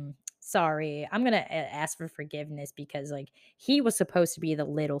like, sorry, I'm gonna ask for forgiveness because, like, he was supposed to be the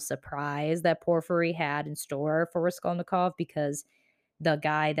little surprise that Porphyry had in store for Raskolnikov, because the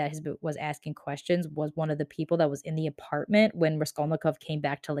guy that was asking questions was one of the people that was in the apartment when Raskolnikov came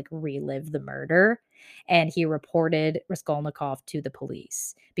back to like relive the murder. And he reported Raskolnikov to the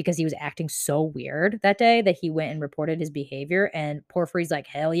police because he was acting so weird that day that he went and reported his behavior. And Porphyry's like,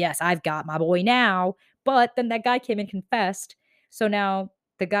 hell yes, I've got my boy now. But then that guy came and confessed. So now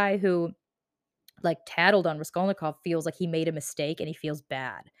the guy who like tattled on Raskolnikov feels like he made a mistake and he feels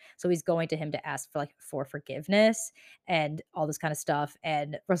bad. So he's going to him to ask for forgiveness and all this kind of stuff.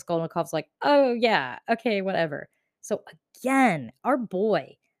 And Raskolnikov's like, "Oh yeah, okay, whatever." So again, our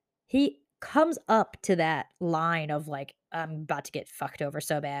boy, he comes up to that line of like, I'm about to get fucked over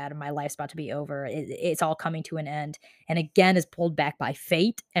so bad, my life's about to be over. It's all coming to an end. And again is pulled back by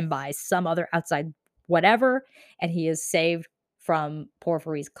fate and by some other outside whatever, and he is saved from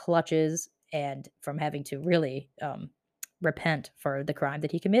Porphyry's clutches and from having to really repent for the crime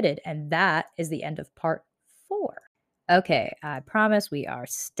that he committed. And that is the end of part 4. Okay, I promise we are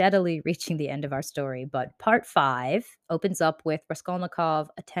steadily reaching the end of our story, but part 5 opens up with Raskolnikov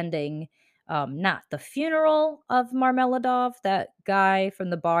attending not the funeral of Marmeladov, that guy from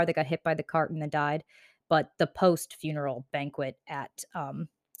the bar that got hit by the cart and then died, but the post funeral banquet at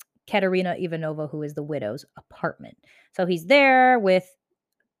Katerina Ivanova, who is the widow's apartment. So he's there with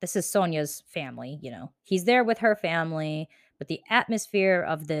this is Sonia's family, he's there with her family, but the atmosphere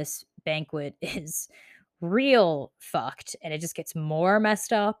of this banquet is real fucked, and it just gets more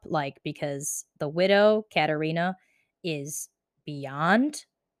messed up, like, because the widow, Katerina, is beyond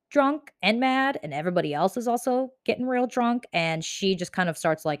drunk and mad, and everybody else is also getting real drunk, and she just kind of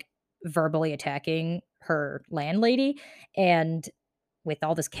starts, like, verbally attacking her landlady, and with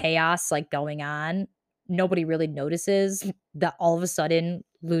all this chaos, like, going on, nobody really notices that all of a sudden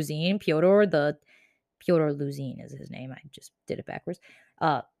Luzin, Fyodor Luzin is his name, I just did it backwards,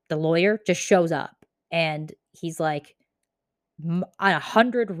 uh, the lawyer just shows up, and he's like, "A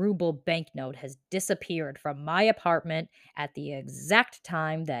 100 ruble banknote has disappeared from my apartment at the exact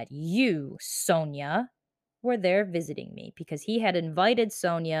time that you, Sonia, were there visiting me," because he had invited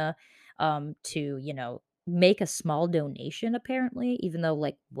Sonia, to, make a small donation apparently, even though,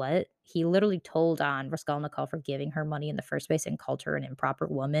 like, what? He literally told on Raskolnikov for giving her money in the first place and called her an improper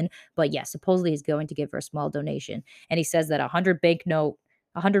woman, but, yeah, supposedly he's going to give her a small donation, and he says that a 100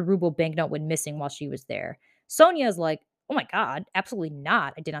 ruble banknote went missing while she was there. Sonia is like, "Oh my god, absolutely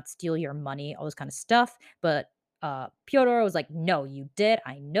not. I did not steal your money," all this kind of stuff, but Pyotr was like, "No, you did.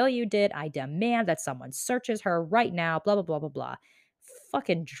 I know you did. I demand that someone searches her right now." Blah blah blah blah blah.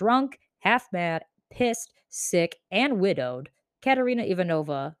 Fucking drunk, half mad, pissed, sick, and widowed. Katerina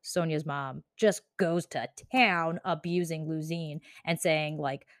Ivanova, Sonia's mom, just goes to town abusing Luzine and saying,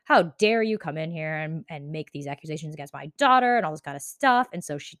 like, "How dare you come in here and make these accusations against my daughter," and all this kind of stuff. And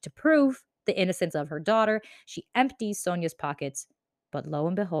so to prove the innocence of her daughter, she empties Sonia's pockets, but lo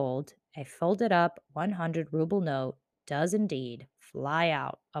and behold, a folded up 100 ruble note does indeed fly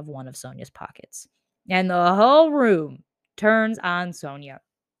out of one of Sonia's pockets. And the whole room turns on Sonia.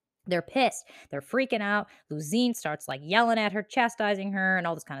 They're pissed. They're freaking out. Luzine starts like yelling at her, chastising her, and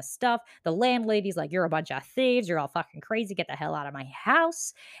all this kind of stuff. The landlady's like, "You're a bunch of thieves. You're all fucking crazy. Get the hell out of my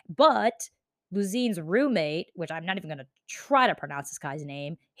house." But Luzine's roommate, which I'm not even going to try to pronounce this guy's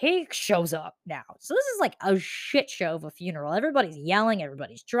name, he shows up now. So this is like a shit show of a funeral. Everybody's yelling.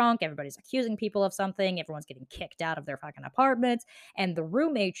 Everybody's drunk. Everybody's accusing people of something. Everyone's getting kicked out of their fucking apartments. And the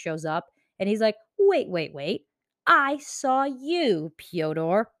roommate shows up and he's like, "Wait, wait, wait. I saw you,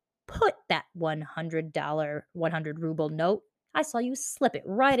 Pyotr. Put that $100, 100 ruble note. I saw you slip it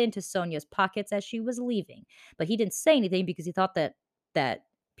right into Sonia's pockets as she was leaving." But he didn't say anything because he thought that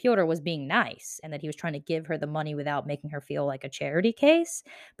Pyotr was being nice and that he was trying to give her the money without making her feel like a charity case.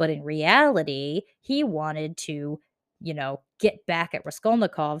 But in reality, he wanted to, get back at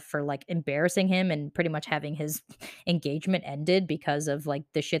Raskolnikov for like embarrassing him and pretty much having his engagement ended because of like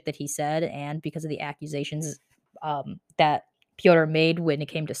the shit that he said and because of the accusations that Pyotr made when it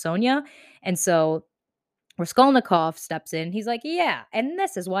came to Sonia. And so Raskolnikov steps in. He's like, "Yeah, and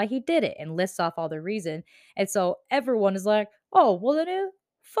this is why he did it," and lists off all the reason. And so everyone is like, "Oh, well then,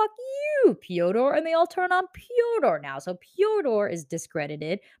 fuck you, Pyotr," and they all turn on Pyotr now. So Pyotr is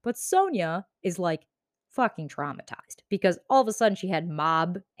discredited, but Sonia is like fucking traumatized because all of a sudden she had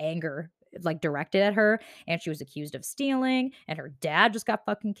mob anger like directed at her, and she was accused of stealing, and her dad just got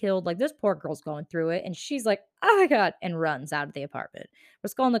fucking killed. Like this poor girl's going through it, and she's like, "Oh my god," and runs out of the apartment.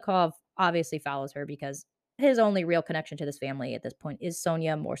 Raskolnikov obviously follows her because his only real connection to this family at this point is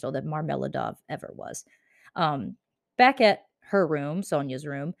Sonia more so than Marmeladov ever was. Um, Back at her room, Sonia's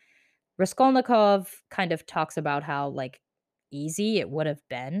room, Raskolnikov kind of talks about how like easy it would have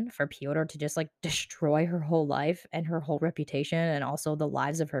been for Pyotr to just like destroy her whole life and her whole reputation and also the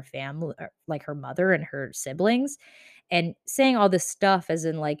lives of her family, like her mother and her siblings, and saying all this stuff as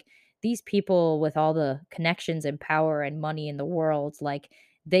in like these people with all the connections and power and money in the world, like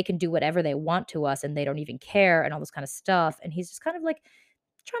they can do whatever they want to us and they don't even care and all this kind of stuff. And he's just kind of like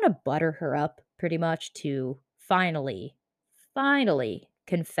trying to butter her up pretty much to finally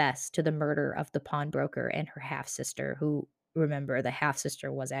confess to the murder of the pawnbroker and her half sister, who, remember, the half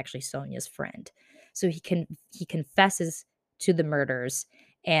sister was actually Sonia's friend. So he confesses to the murders,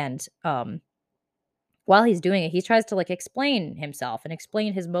 and while he's doing it, he tries to like explain himself and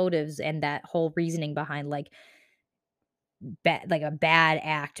explain his motives and that whole reasoning behind like like a bad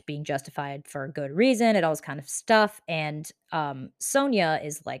act being justified for a good reason and all this kind of stuff. And Sonia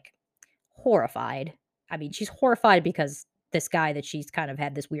is like horrified. I mean, she's horrified because this guy that she's kind of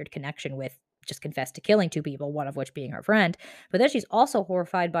had this weird connection with just confessed to killing two people, one of which being her friend. But then she's also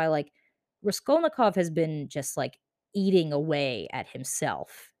horrified by like Raskolnikov has been just like eating away at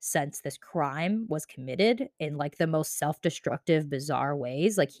himself since this crime was committed in like the most self-destructive, bizarre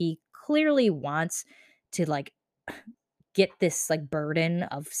ways. Like he clearly wants to like get this like burden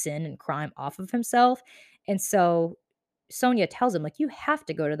of sin and crime off of himself. And so Sonia tells him, like, you have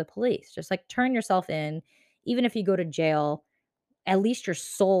to go to the police. Just like turn yourself in. Even if you go to jail, at least your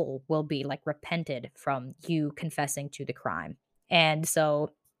soul will be like repented from you confessing to the crime. And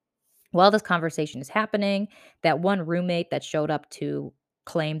so While this conversation is happening, that one roommate that showed up to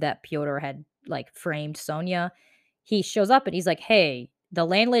claim that Pyotr had, like, framed Sonia, he shows up and he's like, "Hey, the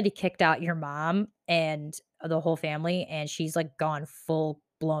landlady kicked out your mom and the whole family, and she's, like, gone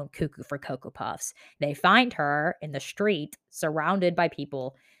full-blown cuckoo for Cocoa Puffs." They find her in the street surrounded by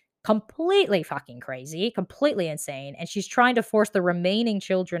people, completely fucking crazy, completely insane, and she's trying to force the remaining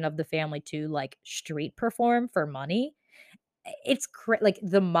children of the family to, like, street perform for money. It's like,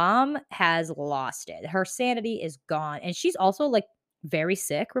 the mom has lost it. Her sanity is gone, and she's also, like, very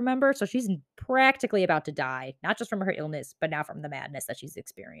sick, remember? So she's practically about to die, not just from her illness, but now from the madness that she's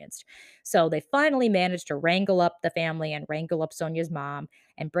experienced. So they finally managed to wrangle up the family and wrangle up Sonia's mom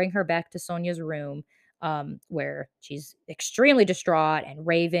and bring her back to Sonia's room, where she's extremely distraught and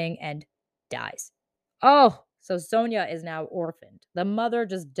raving and dies. Oh, so Sonia is now orphaned. The mother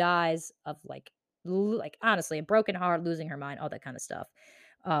just dies of, like, honestly, a broken heart, losing her mind, all that kinda stuff.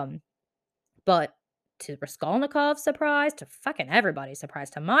 Um, but to Raskolnikov's surprise, to fucking everybody's surprise,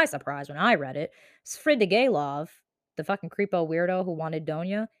 to my surprise when I read it, Svidrigailov, the fucking creepo weirdo who wanted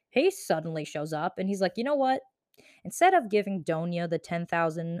Donya, he suddenly shows up and he's like, "You know what? Instead of giving Donya the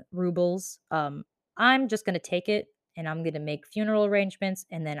 10,000 rubles, I'm just gonna take it and I'm gonna make funeral arrangements,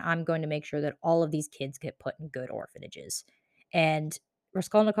 and then I'm going to make sure that all of these kids get put in good orphanages." And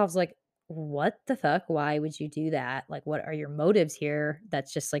Raskolnikov's like, "What the fuck? Why would you do that? Like, what are your motives here?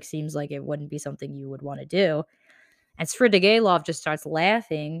 That's just like seems like it wouldn't be something you would want to do." And Svidrigailov just starts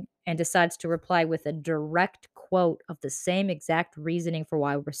laughing and decides to reply with a direct quote of the same exact reasoning for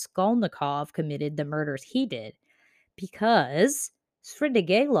why Raskolnikov committed the murders he did. Because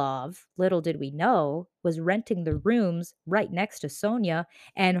Svidrigailov, little did we know, was renting the rooms right next to Sonia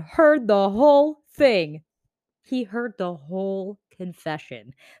and heard the whole thing. He heard the whole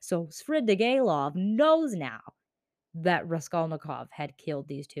confession. So Svidrigailov knows now that Raskolnikov had killed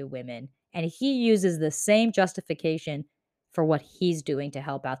these two women, and he uses the same justification for what he's doing to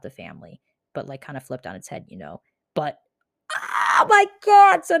help out the family, but, like, kinda flipped on its head, you know? But oh my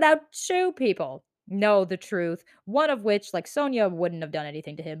god! So now 2 people know the truth, one of which, like, Sonia wouldn't have done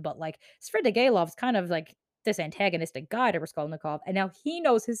anything to him, but, like, Svidrigailov's kind of like this antagonistic guy to Raskolnikov, and now he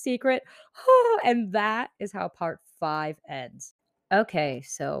knows his secret, and that is how part 5 ends. Okay,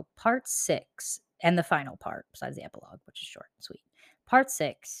 so part 6 and the final part, besides the epilogue, which is short and sweet. Part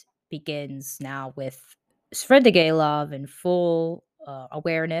 6 begins now with Svidrigailov in full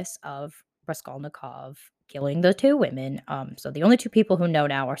awareness of Raskolnikov killing the 2 women. So the only 2 people who know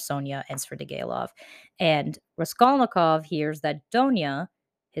now are Sonia and Svidrigailov. And Raskolnikov hears that Donya,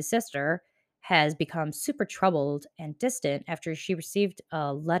 his sister, has become super troubled and distant after she received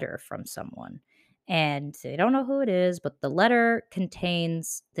a letter from someone, and they don't know who it is, but the letter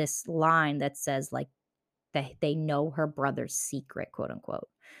contains this line that says, like, they know her brother's secret, quote unquote.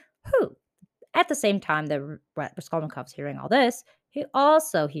 Who? At the same time that Raskolnikov's hearing all this, he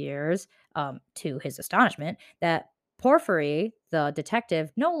also hears, to his astonishment, that Porfiry, the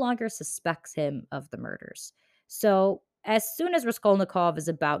detective, no longer suspects him of the murders. So as soon as Raskolnikov is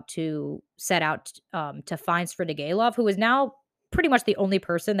about to set out to find Svidrigailov, who is now pretty much the only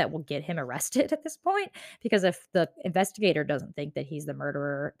person that will get him arrested at this point, because if the investigator doesn't think that he's the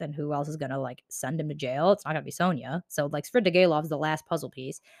murderer, then who else is going to, like, send him to jail? It's not going to be Sonia. So, like, Svidrigailov's the last puzzle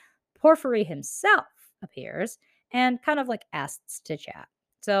piece. Porfiry himself appears and kind of, like, asks to chat.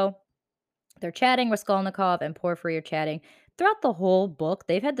 So they're chatting, Raskolnikov and Porfiry are chatting. Throughout the whole book,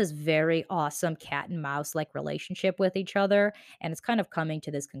 they've had this very awesome cat and mouse like relationship with each other, and it's kind of coming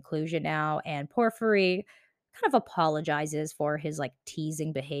to this conclusion now. And Porfiry kind of apologizes for his, like,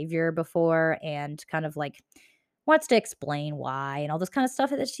 teasing behavior before, and kind of, like, wants to explain why and all this kind of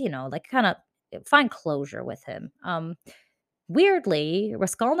stuff. It's, like, kind of find closure with him. Weirdly,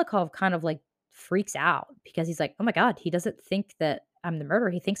 Raskolnikov kind of, like, freaks out because he's like, "Oh my god, he doesn't think that I'm the murderer,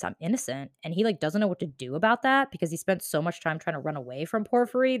 he thinks I'm innocent," and he, like, doesn't know what to do about that because he spent so much time trying to run away from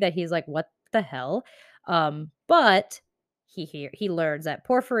Porfiry that he's like, "What the hell?" But he learns that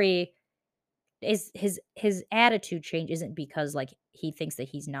Porfiry is his attitude change isn't because, like, he thinks that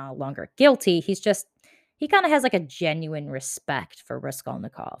he's no longer guilty, he's just he kinda has, like, a genuine respect for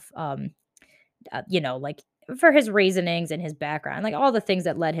Raskolnikov. Like, for his reasonings and his background, like, all the things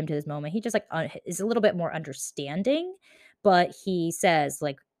that led him to this moment. He just, like, is a little bit more understanding, but he says,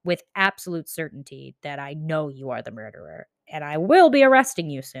 like, with absolute certainty that I know you are the murderer and I will be arresting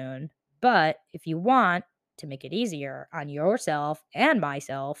you soon. But if you want to make it easier on yourself and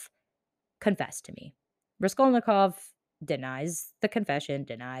myself, confess to me. Raskolnikov denies the confession,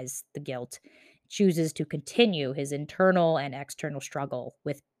 denies the guilt, chooses to continue his internal and external struggle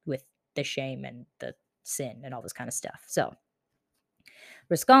with the shame and the sin and all this kind of stuff. So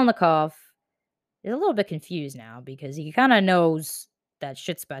Raskolnikov is a little bit confused now because he kinda knows that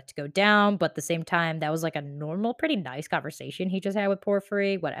shit's about to go down, but at the same time, that was, like, a normal, pretty nice conversation he just had with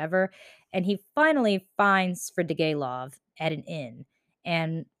Porfiry, whatever, and he finally finds Svidrigailov at an inn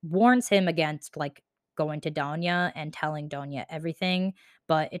and warns him against, like, going to Donya and telling Donya everything,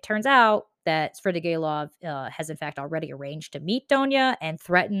 but it turns out that Svidrigailov, has in fact already arranged to meet Donya and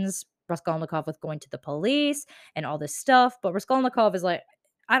threatens Raskolnikov with going to the police and all this stuff, but Raskolnikov is like,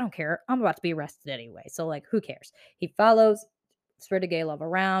 I don't care. I'm about to be arrested anyway. So, like, who cares? He follows Svidrigailov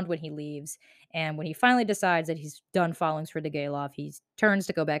around when he leaves. And when he finally decides that he's done following Svidrigailov, he turns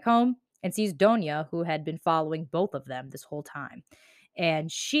to go back home and sees Donya, who had been following both of them this whole time.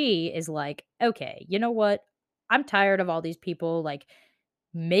 And she is like, okay, you know what? I'm tired of all these people, like,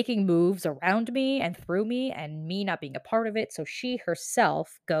 making moves around me and through me and me not being a part of it. So she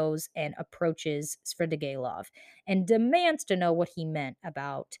herself goes and approaches Svidrigailov and demands to know what he meant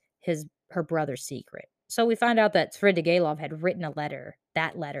about her brother's secret. So we find out that Svidrigailov had written a letter,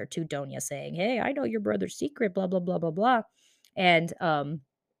 that letter to Donya saying, "Hey, I know your brother's secret, blah blah blah blah blah." And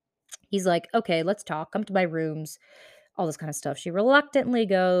he's like, "Okay, let's talk. Come to my rooms." All this kind of stuff. She reluctantly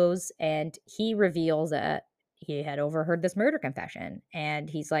goes, and he reveals that he had overheard this murder confession. And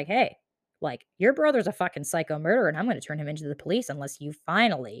he's like, "Hey, like, your brother's a fucking psycho murderer, and I'm going to turn him into the police unless you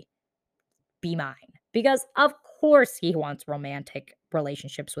finally be mine." Because, of course, he wants romantic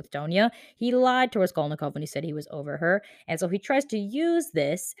relationships with Donya. He lied to Raskolnikov when he said he was over her. And so he tries to use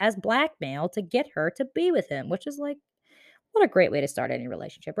this as blackmail to get her to be with him, which is like, what a great way to start any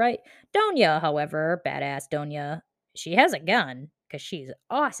relationship, right? Donya, however, badass Donya, she has a gun because she's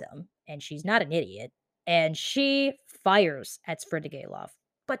awesome and she's not an idiot. And she fires at Svidrigailov,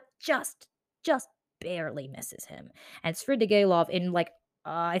 but just barely misses him. And Svidrigailov, in like,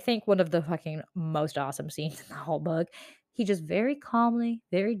 I think one of the fucking most awesome scenes in the whole book, he just very calmly,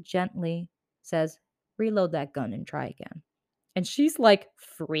 very gently says, "Reload that gun and try again." And she's like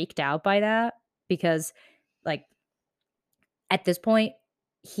freaked out by that because, like, at this point,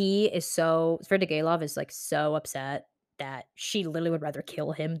 he is so Svidrigailov is, like, so upset that she literally would rather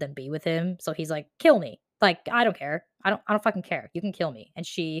kill him than be with him, so he's like, "Kill me. Like, I don't care. I don't fucking care. You can kill me." And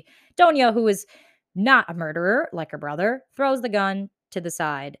Donya, who is not a murderer like her brother, throws the gun to the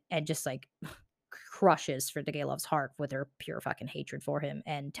side and just, like, crushes Svidrigailov's heart with her pure fucking hatred for him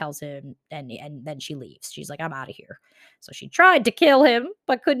and tells him, and then she leaves. She's like, "I'm outta here." So she tried to kill him,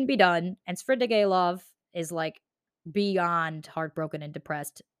 but couldn't be done, and Svidrigailov is, like, beyond heartbroken and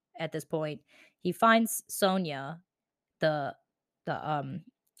depressed at this point. He finds Sonia, the the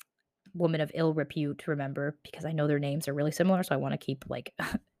woman of ill repute, remember, because I know their names are really similar, so I wanna keep, like,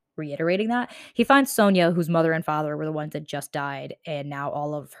 reiterating that. He finds Sonia, whose mother and father were the ones that just died, and now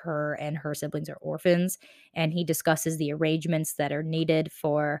all of her and her siblings are orphans, and he discusses the arrangements that are needed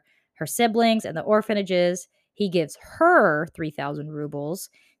for her siblings and the orphanages. He gives her 3,000 rubles,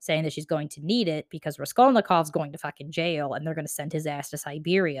 saying that she's going to need it because Raskolnikov's going to fucking jail, and they're gonna send his ass to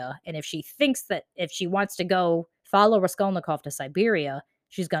Siberia, and if she wants to go follow Raskolnikov to Siberia,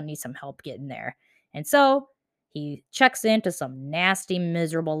 she's gonna need some help getting there. And so he checks into some nasty,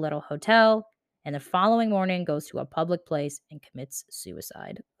 miserable little hotel, and the following morning goes to a public place and commits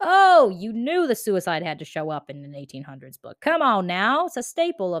suicide. Oh, you knew the suicide had to show up in an 1800s book. Come on now. It's a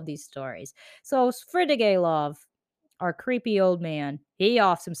staple of these stories. So Svidrigailov, our creepy old man, he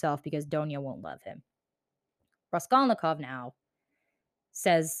offs himself because Donya won't love him. Raskolnikov now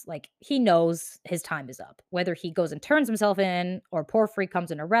says, like, he knows his time is up. Whether he goes and turns himself in, or Porfiry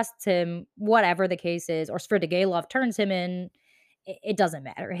comes and arrests him, whatever the case is, or Svidrigailov turns him in, it doesn't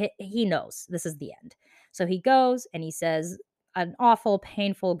matter. He knows this is the end. So he goes and he says an awful,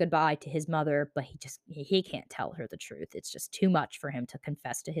 painful goodbye to his mother, but he can't tell her the truth. It's just too much for him to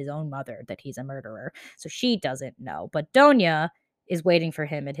confess to his own mother that he's a murderer. So she doesn't know. But Donya is waiting for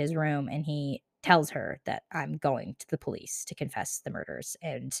him at his room, and he tells her that, "I'm going to the police to confess the murders."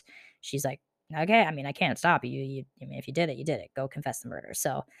 And she's like, "Okay, I mean, I can't stop you. I mean, if you did it, you did it. Go confess the murder."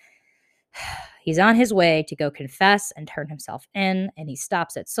 So he's on his way to go confess and turn himself in, and he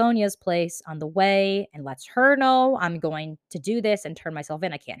stops at Sonia's place on the way and lets her know, "I'm going to do this and turn myself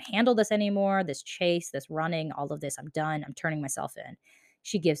in. I can't handle this anymore. This chase, this running, all of this. I'm done. I'm turning myself in."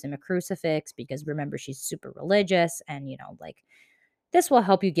 She gives him a crucifix because, remember, she's super religious, and, like, this will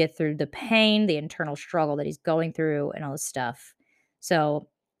help you get through the pain, the internal struggle that he's going through, and all this stuff. So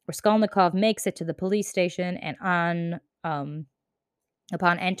Raskolnikov makes it to the police station, and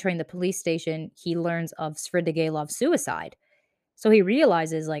upon entering the police station, he learns of Svidrigailov's suicide. So he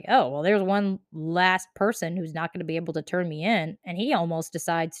realizes, like, oh, well, there's one last person who's not going to be able to turn me in, and he almost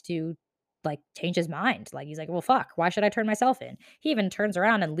decides to like change his mind. Like he's like, "Well, fuck, why should I turn myself in?" He even turns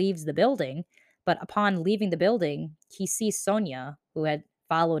around and leaves the building, but upon leaving the building, he sees Sonia, who had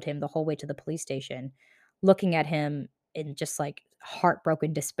followed him the whole way to the police station, looking at him in just like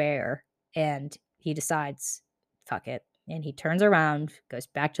heartbroken despair, and he decides, "Fuck it." And he turns around, goes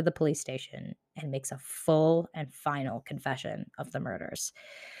back to the police station, and makes a full and final confession of the murders.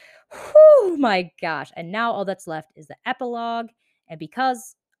 Whew, my gosh. And now all that's left is the epilogue. And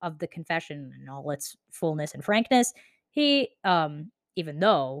because of the confession and all its fullness and frankness, he, even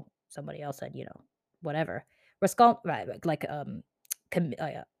though somebody else said, whatever, right,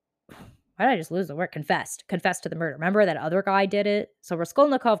 yeah. Why did I just lose the word? Confessed to the murder. Remember that other guy did it? So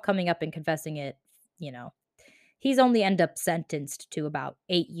Raskolnikov coming up and confessing it, you know, he's only end up sentenced to about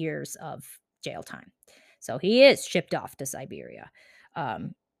 8 years of jail time. So he is shipped off to Siberia.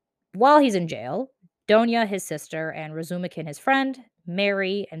 Um, while he's in jail, Donya, his sister, and Razumikin, his friend,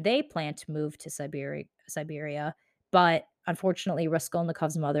 marry, and they plan to move to Siberia. But unfortunately,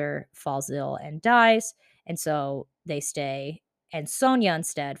 Raskolnikov's mother falls ill and dies, and so they stay. And Sonia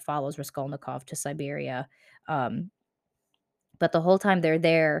instead follows Raskolnikov to Siberia. Um, but the whole time they're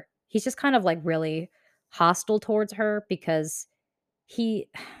there, he's just kind of like really hostile towards her because he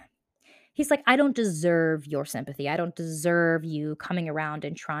he's like, "I don't deserve your sympathy. I don't deserve you coming around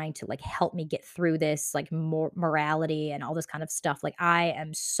and trying to, like, help me get through this, like, morality and all this kind of stuff. Like, I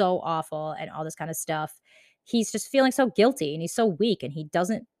am so awful," and all this kind of stuff. He's just feeling so guilty, and he's so weak, and he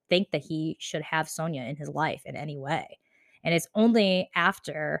doesn't think that he should have Sonia in his life in any way. And it's only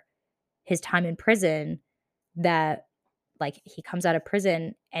after his time in prison that, like, he comes out of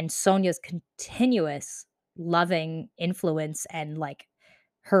prison and Sonia's continuous loving influence and, like,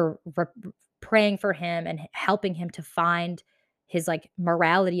 her praying for him and helping him to find his, like,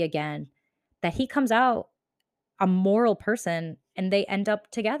 morality again, that he comes out a moral person and they end up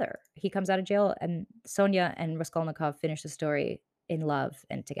together. He comes out of jail and Sonia and Raskolnikov finish the story in love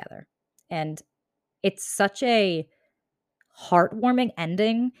and together. And it's such a heartwarming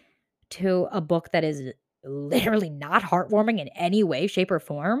ending to a book that is literally not heartwarming in any way, shape, or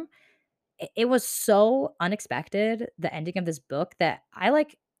form. It was so unexpected, the ending of this book, that I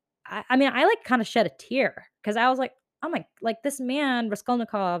mean, I, like, kinda shed a tear because I was like, "Oh my," like, this man,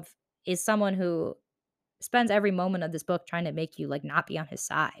 Raskolnikov, is someone who spends every moment of this book trying to make you, like, not be on his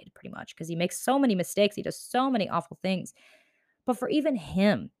side pretty much because he makes so many mistakes, he does so many awful things. But for even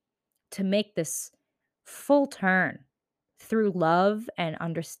him to make this full turn through love and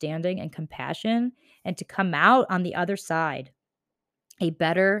understanding and compassion and to come out on the other side a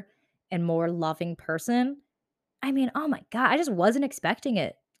better and more loving person. I mean, oh my god, I just wasn't expecting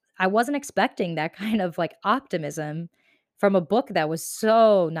it. I wasn't expecting that kind of, like, optimism from a book that was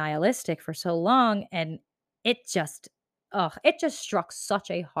so nihilistic for so long, and it just it just struck such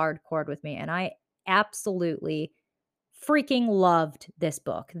a hard chord with me, and I absolutely freaking loved this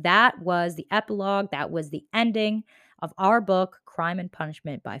book. That was the epilogue, that was the ending of our book, Crime and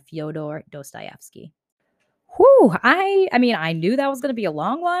Punishment by Fyodor Dostoevsky. Whew, I mean, I knew that was gonna be a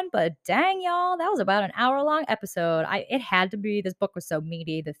long one, but dang, y'all, that was about an hour-long episode. I It had to be. This book was so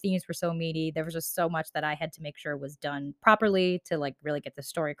meaty, the themes were so meaty, there was just so much that I had to make sure was done properly to, like, really get the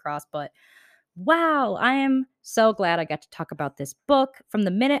story across, but wow, I am so glad I got to talk about this book. From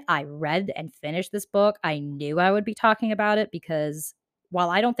the minute I read and finished this book, I knew I would be talking about it because while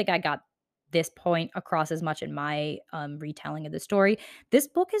I don't think I got this point across as much in my retelling of the story, this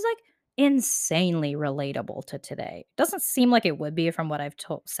book is like insanely relatable to today. Doesn't seem like it would be from what I've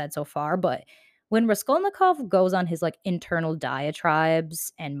said so far, but when Raskolnikov goes on his like internal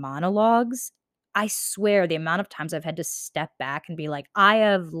diatribes and monologues, I swear the amount of times I've had to step back and be like, I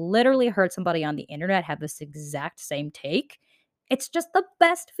have literally heard somebody on the internet have this exact same take. It's just the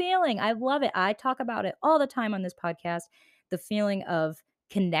best feeling. I love it. I talk about it all the time on this podcast. The feeling of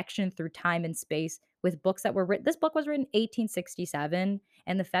connection through time and space with books that were written. This book was written 1867.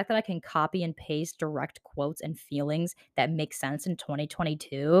 And the fact that I can copy and paste direct quotes and feelings that make sense in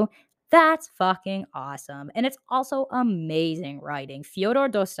 2022, that's fucking awesome. And it's also amazing writing. Fyodor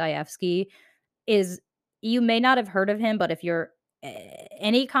Dostoevsky is, you may not have heard of him, but if you're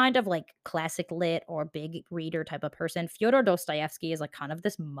any kind of like classic lit or big reader type of person, Fyodor Dostoevsky is like kind of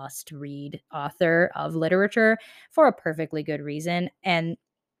this must read author of literature for a perfectly good reason. And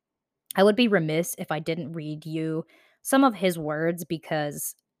I would be remiss if I didn't read you some of his words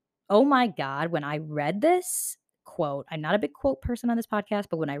because, oh my God, when I read this quote, I'm not a big quote person on this podcast,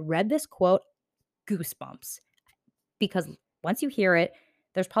 but when I read this quote, goosebumps because once you hear it,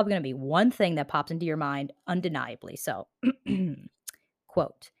 there's probably going to be one thing that pops into your mind undeniably. So,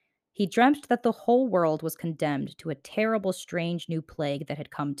 quote, He dreamt that the whole world was condemned to a terrible, strange new plague that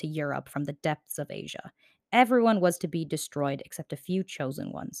had come to Europe from the depths of Asia. Everyone was to be destroyed except a few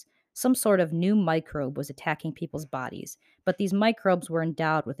chosen ones. Some sort of new microbe was attacking people's bodies, but these microbes were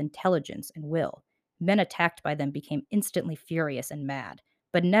endowed with intelligence and will. Men attacked by them became instantly furious and mad,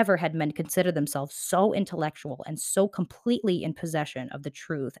 but never had men considered themselves so intellectual and so completely in possession of the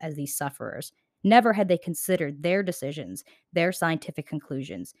truth as these sufferers. Never had they considered their decisions, their scientific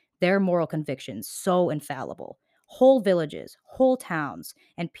conclusions, their moral convictions so infallible. Whole villages, whole towns,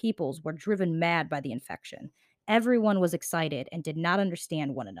 and peoples were driven mad by the infection. Everyone was excited and did not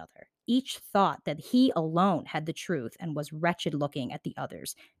understand one another. Each thought that he alone had the truth and was wretched looking at the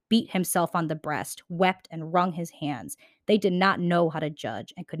others, beat himself on the breast, wept, and wrung his hands. They did not know how to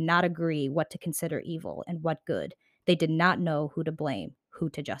judge and could not agree what to consider evil and what good. They did not know who to blame, who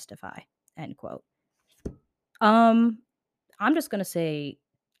to justify. End quote. Um, I'm just gonna say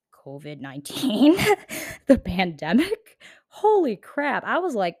COVID-19, the pandemic. Holy crap. I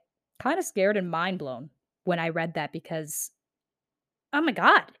was like kind of scared and mind blown when I read that because oh my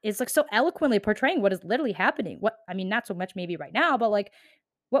god, it's like so eloquently portraying what is literally happening. What I mean, not so much maybe right now, but like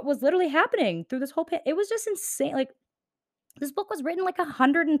what was literally happening through this whole it was just insane. Like this book was written like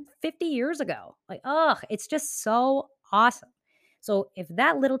 150 years ago. Like, ugh, it's just so awesome. So, if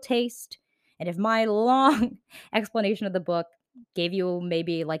that little taste and if my long explanation of the book gave you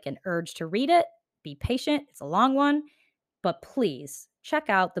maybe like an urge to read it, be patient. It's a long one. But please check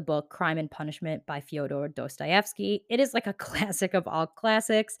out the book Crime and Punishment by Fyodor Dostoevsky. It is like a classic of all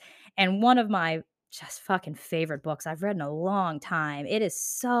classics and one of my just fucking favorite books I've read in a long time. It is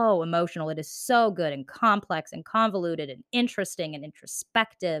so emotional. It is so good and complex and convoluted and interesting and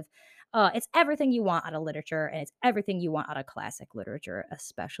introspective. It's everything you want out of literature, and it's everything you want out of classic literature,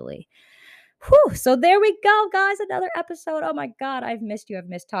 especially. Whew, so there we go, guys. Another episode. Oh my God, I've missed you. I've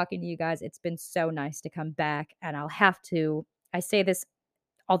missed talking to you guys. It's been so nice to come back. And I'll have to, I say this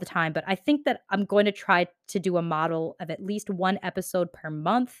all the time, but I think that I'm going to try to do a model of at least one episode per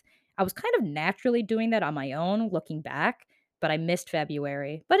month. I was kind of naturally doing that on my own looking back, but I missed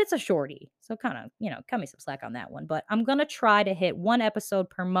February. But it's a shorty. So kind of, cut me some slack on that one. But I'm going to try to hit one episode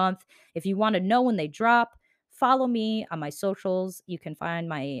per month. If you want to know when they drop, follow me on my socials. You can find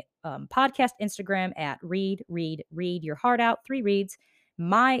my podcast Instagram at read your heart out, 3 reads.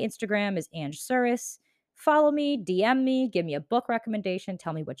 My Instagram is Ange Suris. Follow me, DM me, give me a book recommendation,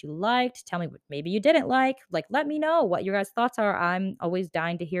 tell me what you liked, tell me what maybe you didn't like. Like, let me know what your guys' thoughts are. I'm always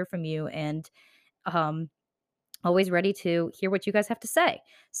dying to hear from you and um, always ready to hear what you guys have to say.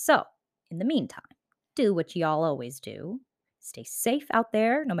 So, in the meantime, do what y'all always do. Stay safe out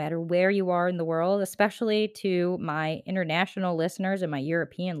there, no matter where you are in the world, especially to my international listeners and my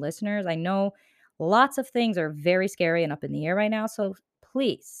European listeners. I know lots of things are very scary and up in the air right now. So,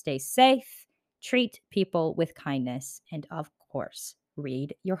 please stay safe, treat people with kindness, and of course,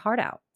 read your heart out.